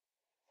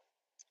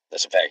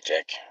 That's a fact,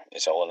 Jack.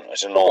 It's in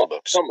all the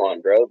books. Come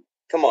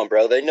on,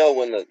 bro. They know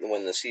when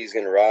the sea's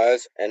gonna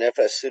rise, and if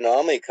a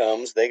tsunami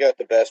comes, they got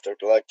the best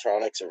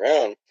electronics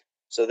around,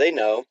 so they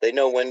know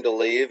when to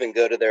leave and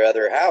go to their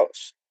other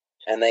house,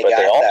 and they got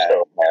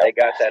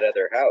that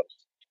other house.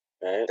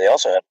 Right? They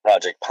also have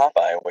Project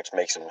Popeye, which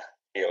makes them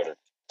be able to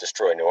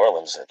destroy New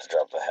Orleans at the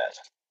drop of a hat.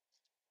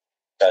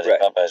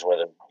 Project Popeye's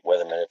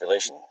weather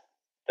manipulation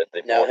that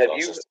they've been working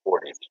on since the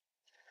 40s.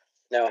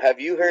 Now, have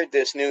you heard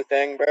this new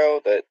thing,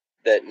 bro?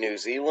 That New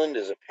Zealand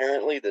is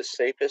apparently the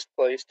safest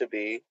place to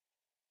be.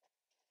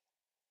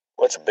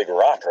 Well, it's a big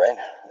rock, right?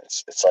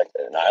 It's like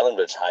an island,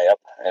 but it's high up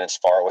and it's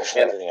far away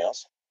from everything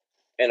else.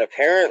 And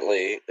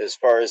apparently, as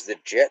far as the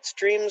jet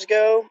streams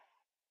go,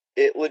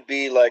 it would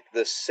be like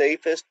the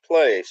safest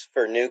place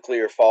for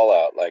nuclear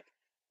fallout. Like,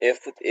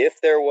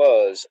 if there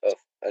was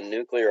a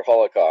nuclear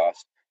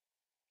holocaust,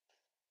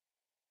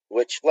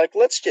 which, like,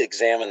 let's just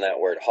examine that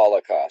word,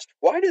 Holocaust.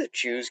 Why do the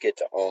Jews get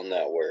to own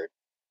that word?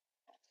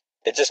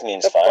 It just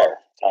means fire,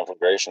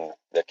 conflagration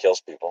that kills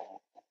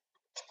people.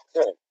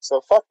 Good. So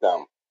fuck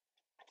them.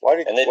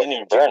 And they didn't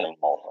even burn them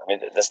all. I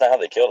mean, that's not how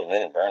they killed them. They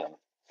didn't burn them.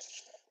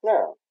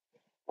 No,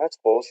 that's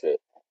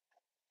bullshit.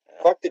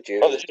 Yeah. Fuck the Jews.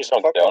 Well, the Jews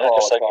don't own it,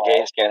 just like the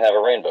gays can't have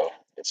a rainbow.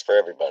 It's for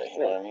everybody. You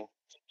know what I mean?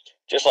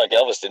 Just like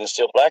Elvis didn't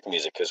steal black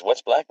music, because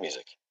what's black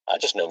music? I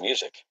just know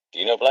music. Do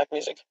you know black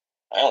music?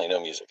 I only know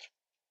music.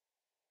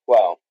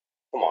 Well,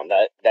 come on,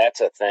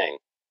 that's a thing.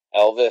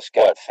 Elvis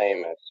got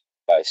famous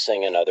by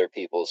singing other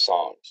people's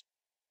songs.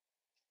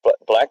 But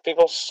black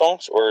people's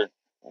songs or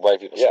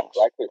white people's songs?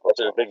 Black people. Was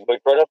it a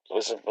big product?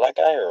 Was it a black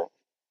guy or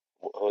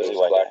was he a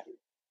white guy?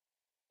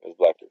 It was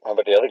black people. How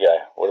about the other guy?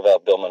 What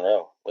about Bill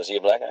Monroe? Was he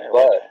a black guy or a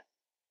white guy?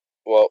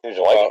 Well, he was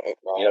a white guy.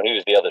 You know, he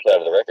was the other side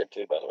of the record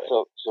too, by the way.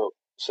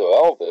 So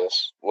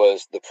Elvis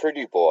was the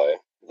pretty boy,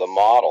 the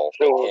model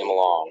that came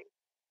along.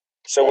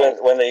 So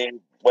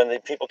when the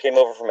people came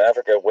over from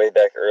Africa way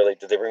back early,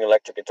 did they bring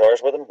electric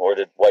guitars with them, or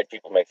did white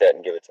people make that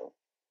and give it to them?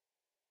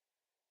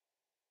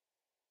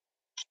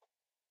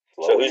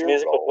 So whose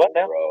music was what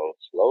now? Bro.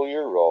 Slow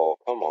your roll.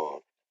 Come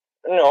on.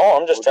 No,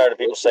 I'm just tired of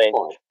people saying.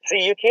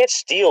 See, you can't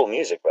steal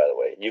music, by the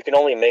way. You can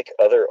only make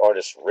other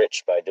artists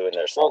rich by doing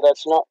their songs.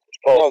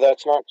 No,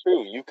 that's not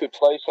true. You could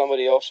play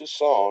somebody else's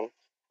song,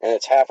 and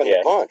it's happened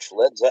a bunch.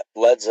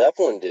 Led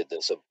Zeppelin did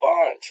this a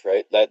bunch,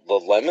 right? The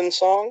Lemon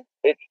song.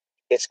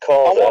 It's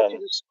called. I want you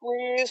to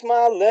squeeze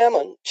my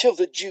lemon till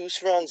the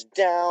juice runs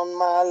down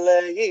my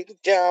leg,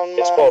 down my leg.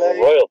 It's called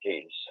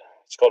royalties.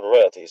 It's called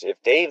royalties.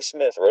 If Dave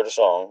Smith wrote a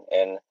song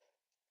and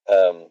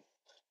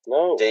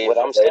Dave what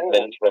I'm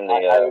saying, from the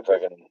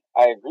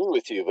I agree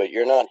with you, but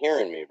you're not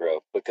hearing me,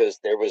 bro. Because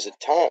there was a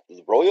time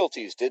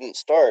royalties didn't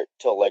start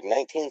till like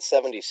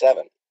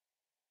 1977.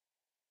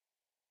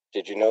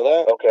 Did you know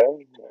that?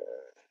 Okay.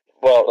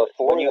 Well,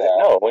 when you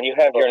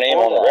have your name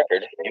on the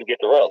record, you get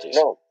the royalties.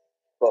 No,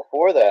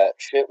 before that,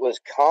 shit was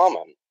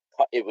common.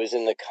 It was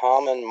in the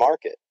common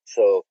market.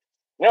 So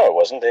no, it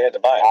wasn't. They had to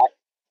buy it.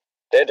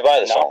 They had to buy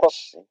the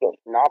songs.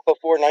 Not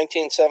before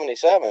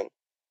 1977.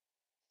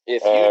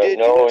 If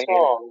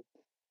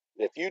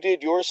you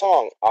did your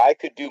song, I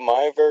could do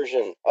my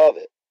version of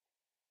it.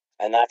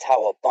 And that's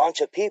how a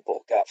bunch of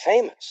people got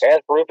famous.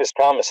 Ask Rufus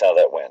Thomas how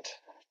that went.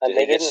 Did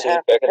he get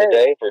sued back in the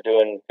day for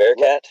doing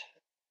Bearcat?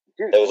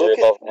 Dude, that was a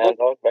rip-off of Hound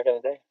Dog back in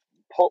the day?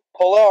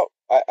 Pull out.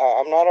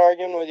 I'm not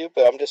arguing with you,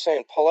 but I'm just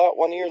saying, pull out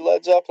one of your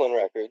Led Zeppelin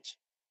records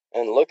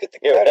and look at the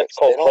credits. That's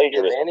called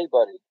plagiarism.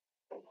 Anybody.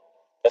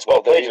 That's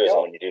called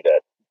plagiarism when you do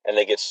that, and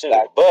they get sued.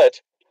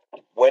 But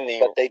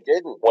they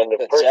didn't. When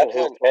the person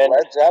who penned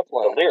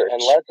the lyrics,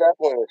 and Led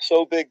Zeppelin was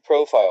so big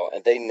profile,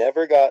 and they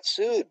never got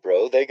sued,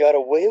 bro. They got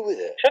away with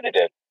it. Sure, they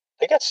did.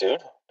 They got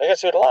sued. They got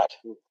sued a lot.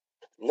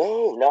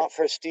 No, not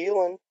for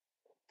stealing,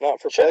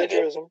 not for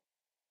plagiarism.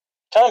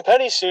 Tom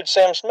Petty sued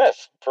Sam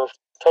Smith for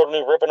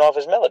totally ripping off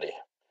his melody.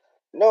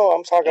 No,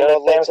 I'm talking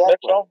about Led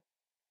Zeppelin.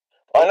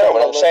 I know,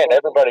 but I'm saying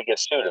everybody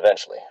gets sued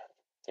eventually.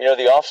 You know,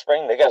 the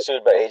Offspring, they got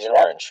sued by Agent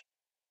Orange.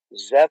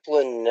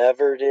 Zeppelin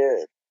never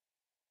did.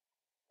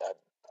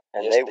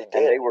 And yes,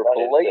 they were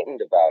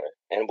blatant about it.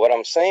 And what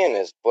I'm saying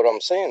is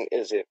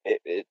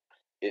it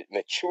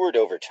matured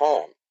over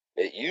time.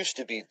 It used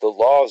to be, the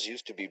laws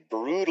used to be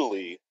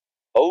brutally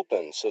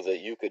open so that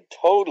you could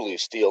totally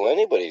steal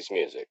anybody's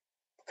music.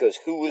 Because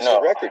who was the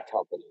record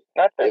company?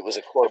 It was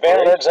a corporation.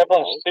 The band Led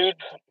Zeppelin sued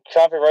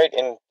copyright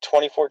in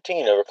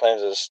 2014 over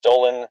claims of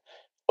stolen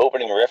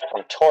opening riff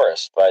from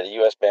Taurus by the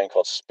U.S. band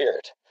called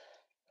Spirit.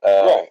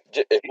 Right.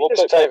 If you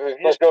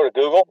just go to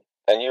Google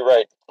and you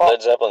write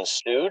Led Zeppelin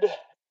Sued,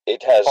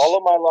 it has... Follow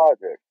my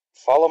logic.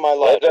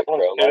 Led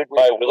Zeppelin Sued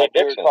by Willie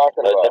Dixon.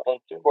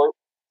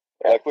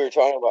 Like we were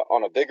talking about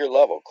on a bigger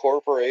level,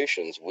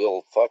 corporations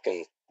will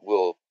fucking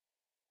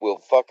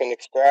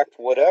extract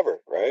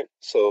whatever, right?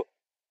 So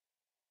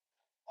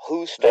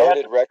who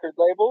started record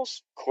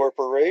labels?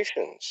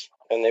 Corporations.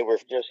 And they were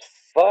just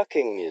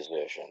fucking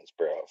musicians,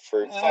 bro.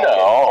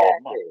 No,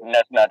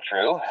 that's not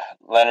true.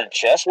 Leonard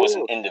Chess was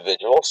an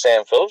individual.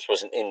 Sam Phillips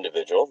was an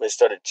individual. They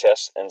started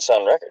Chess and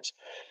Sun Records.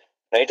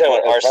 Now you're talking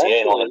about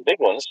RCA and all the big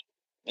ones.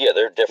 Yeah,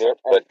 they're different.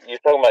 But you're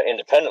talking about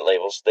independent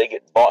labels. They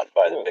get bought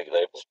by the big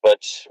labels,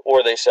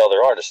 or they sell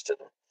their artists to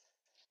them.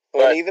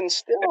 And even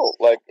still,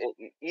 like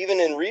even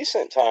in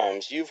recent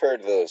times, you've heard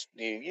of those.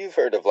 You've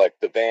heard of like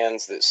the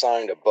bands that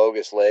signed a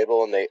bogus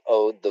label and they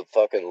owed the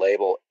fucking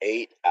label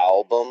 8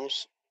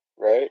 albums,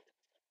 right?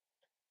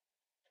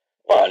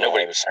 Well,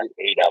 nobody would sign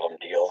an 8-album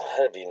deal.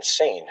 That'd be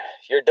insane.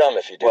 You're dumb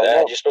if you do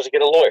that. You're supposed to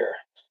get a lawyer.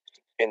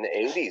 In the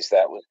 80s,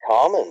 that was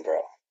common, bro.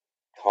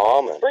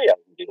 Common.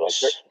 3-album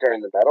deals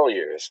during the metal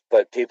years,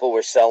 but people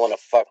were selling a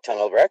fuck ton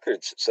of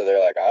records, so they're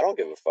like, I don't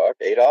give a fuck.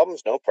 8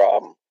 albums, no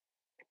problem.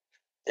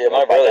 Yeah,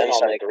 my brother, he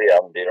signed a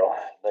 3-album deal,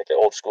 like the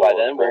old school. By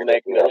then, we'll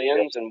make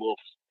millions, and we'll.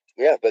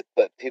 Yeah, but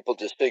people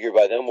just figure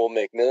by then we'll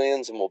make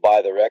millions, and we'll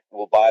buy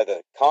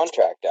the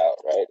contract out,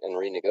 right, and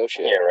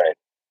renegotiate. Yeah, right.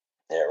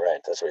 Yeah,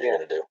 right. That's what you're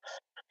gonna do.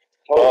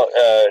 Totally.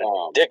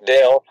 Well, Dick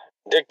Dale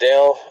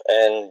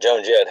and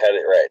Joan Jett had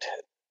it right.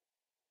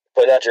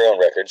 Put out your own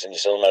records, and you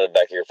sell them out of the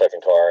back of your fucking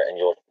car, and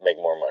you'll make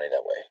more money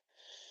that way.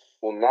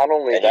 Well, not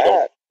only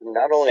them,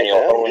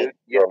 dude.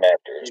 Your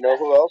masters. You know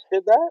who else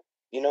did that?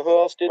 You know who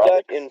else did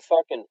that in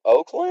fucking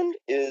Oakland?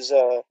 Is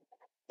the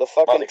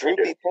fucking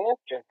Droopy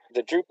Pants guy.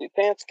 The Droopy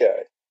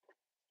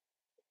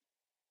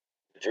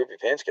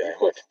Pants guy?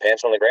 What,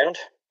 pants on the ground?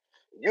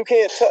 You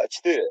can't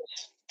touch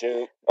this,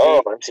 dude.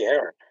 Oh, MC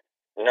Hammer.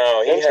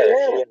 No, he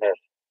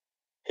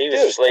was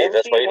a slave.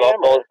 That's why he lost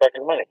all his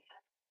fucking money.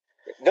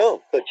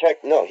 No, but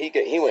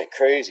he went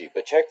crazy.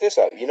 But check this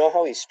out. You know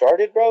how he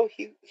started, bro?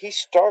 He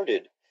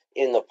started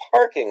in the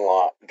parking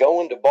lot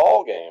going to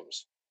ball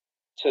games.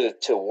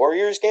 To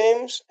Warriors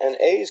games and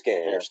A's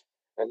games,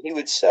 and he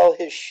would sell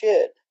his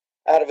shit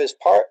out of his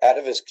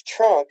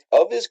trunk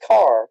of his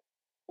car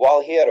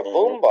while he had a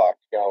boombox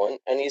going,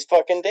 and he's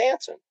fucking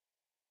dancing.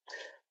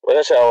 Well,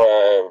 that's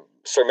how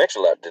Sir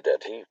Mix-a-Lot did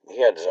that. He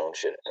had his own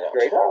shit out.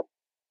 Straight up.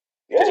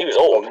 Because he was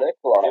old. He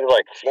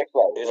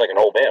was like an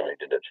old man when he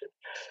did that shit.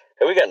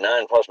 Hey, we got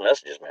 9+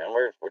 messages, man.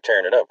 We're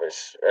tearing it up.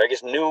 I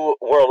guess New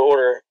World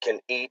Order Can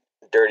Eat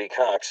Dirty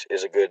Cocks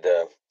is a good.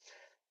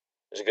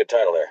 There's a good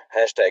title there.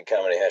 #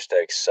 comedy,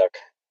 # suck,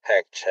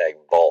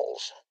 #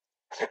 balls.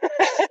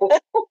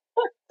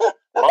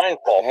 Mind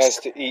fault. Has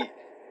to eat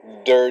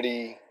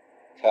dirty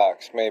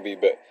cocks, maybe,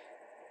 but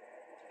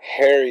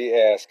hairy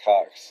ass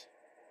cocks.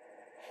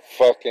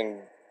 Fucking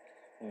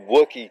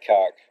Wookie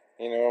cock.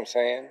 You know what I'm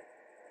saying?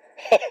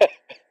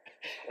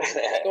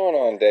 What's going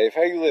on, Dave?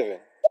 How you living?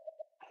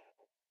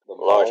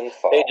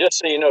 Hey, just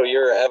so you know,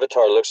 your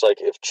avatar looks like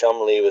if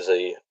Chum Lee was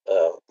a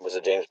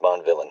James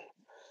Bond villain.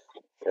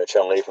 You know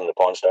Chum Lee from the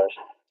Pawn Stars?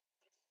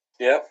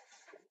 Yep.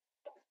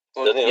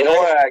 Well, you know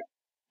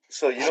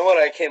what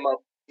I came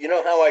up. You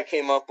know how I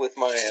came up with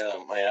my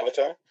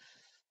avatar?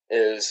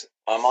 Is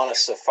I'm on a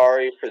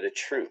safari for the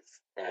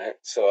truth, right?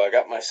 So I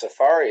got my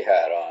safari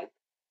hat on.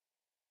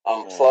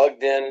 I'm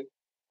plugged in.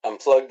 I'm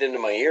plugged into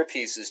my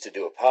earpieces to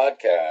do a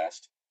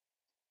podcast,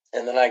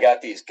 and then I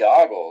got these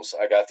goggles.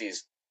 I got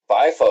these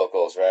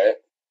bifocals, right?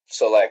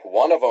 So like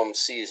one of them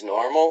sees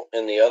normal,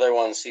 and the other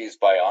one sees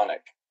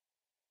bionic.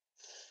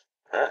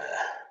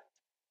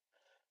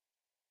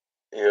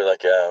 You're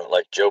like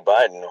Joe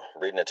Biden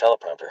reading a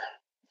teleprompter.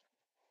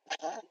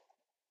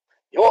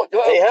 You know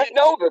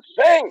the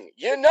thing.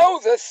 You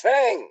know the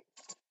thing.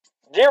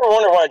 Do you ever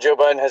wonder why Joe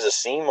Biden has a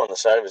seam on the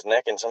side of his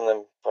neck in some of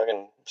them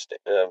fucking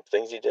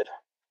things he did?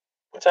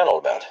 What's that all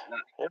about?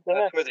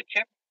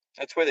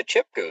 That's where the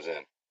chip goes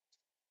in.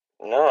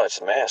 No,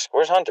 it's a mask.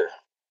 Where's Hunter?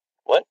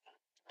 What?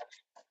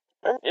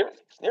 You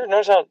ever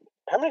notice how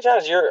many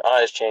times your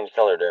eyes change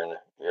color during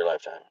your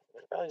lifetime?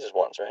 Probably just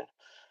once, right?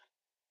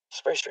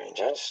 It's very strange.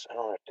 I don't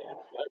understand.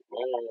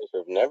 My eyes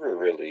have never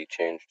really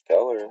changed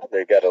color.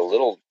 They got a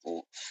little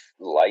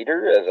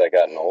lighter as I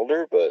gotten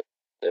older, but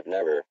they've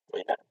never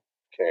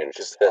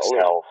changed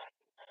color.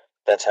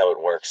 That's how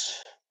it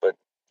works. But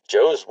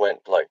Joe's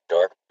went like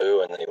dark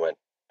blue, and then he went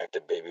back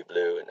to baby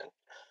blue, and then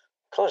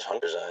colors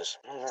Hunter's eyes.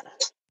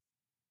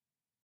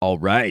 All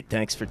right,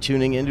 thanks for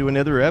tuning into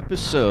another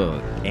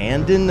episode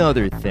and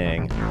another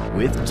thing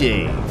with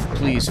Dave.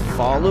 Please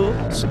follow,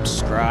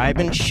 subscribe,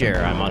 and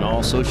share. I'm on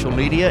all social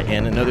media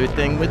and another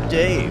thing with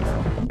Dave.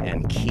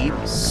 And keep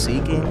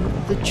seeking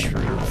the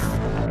truth.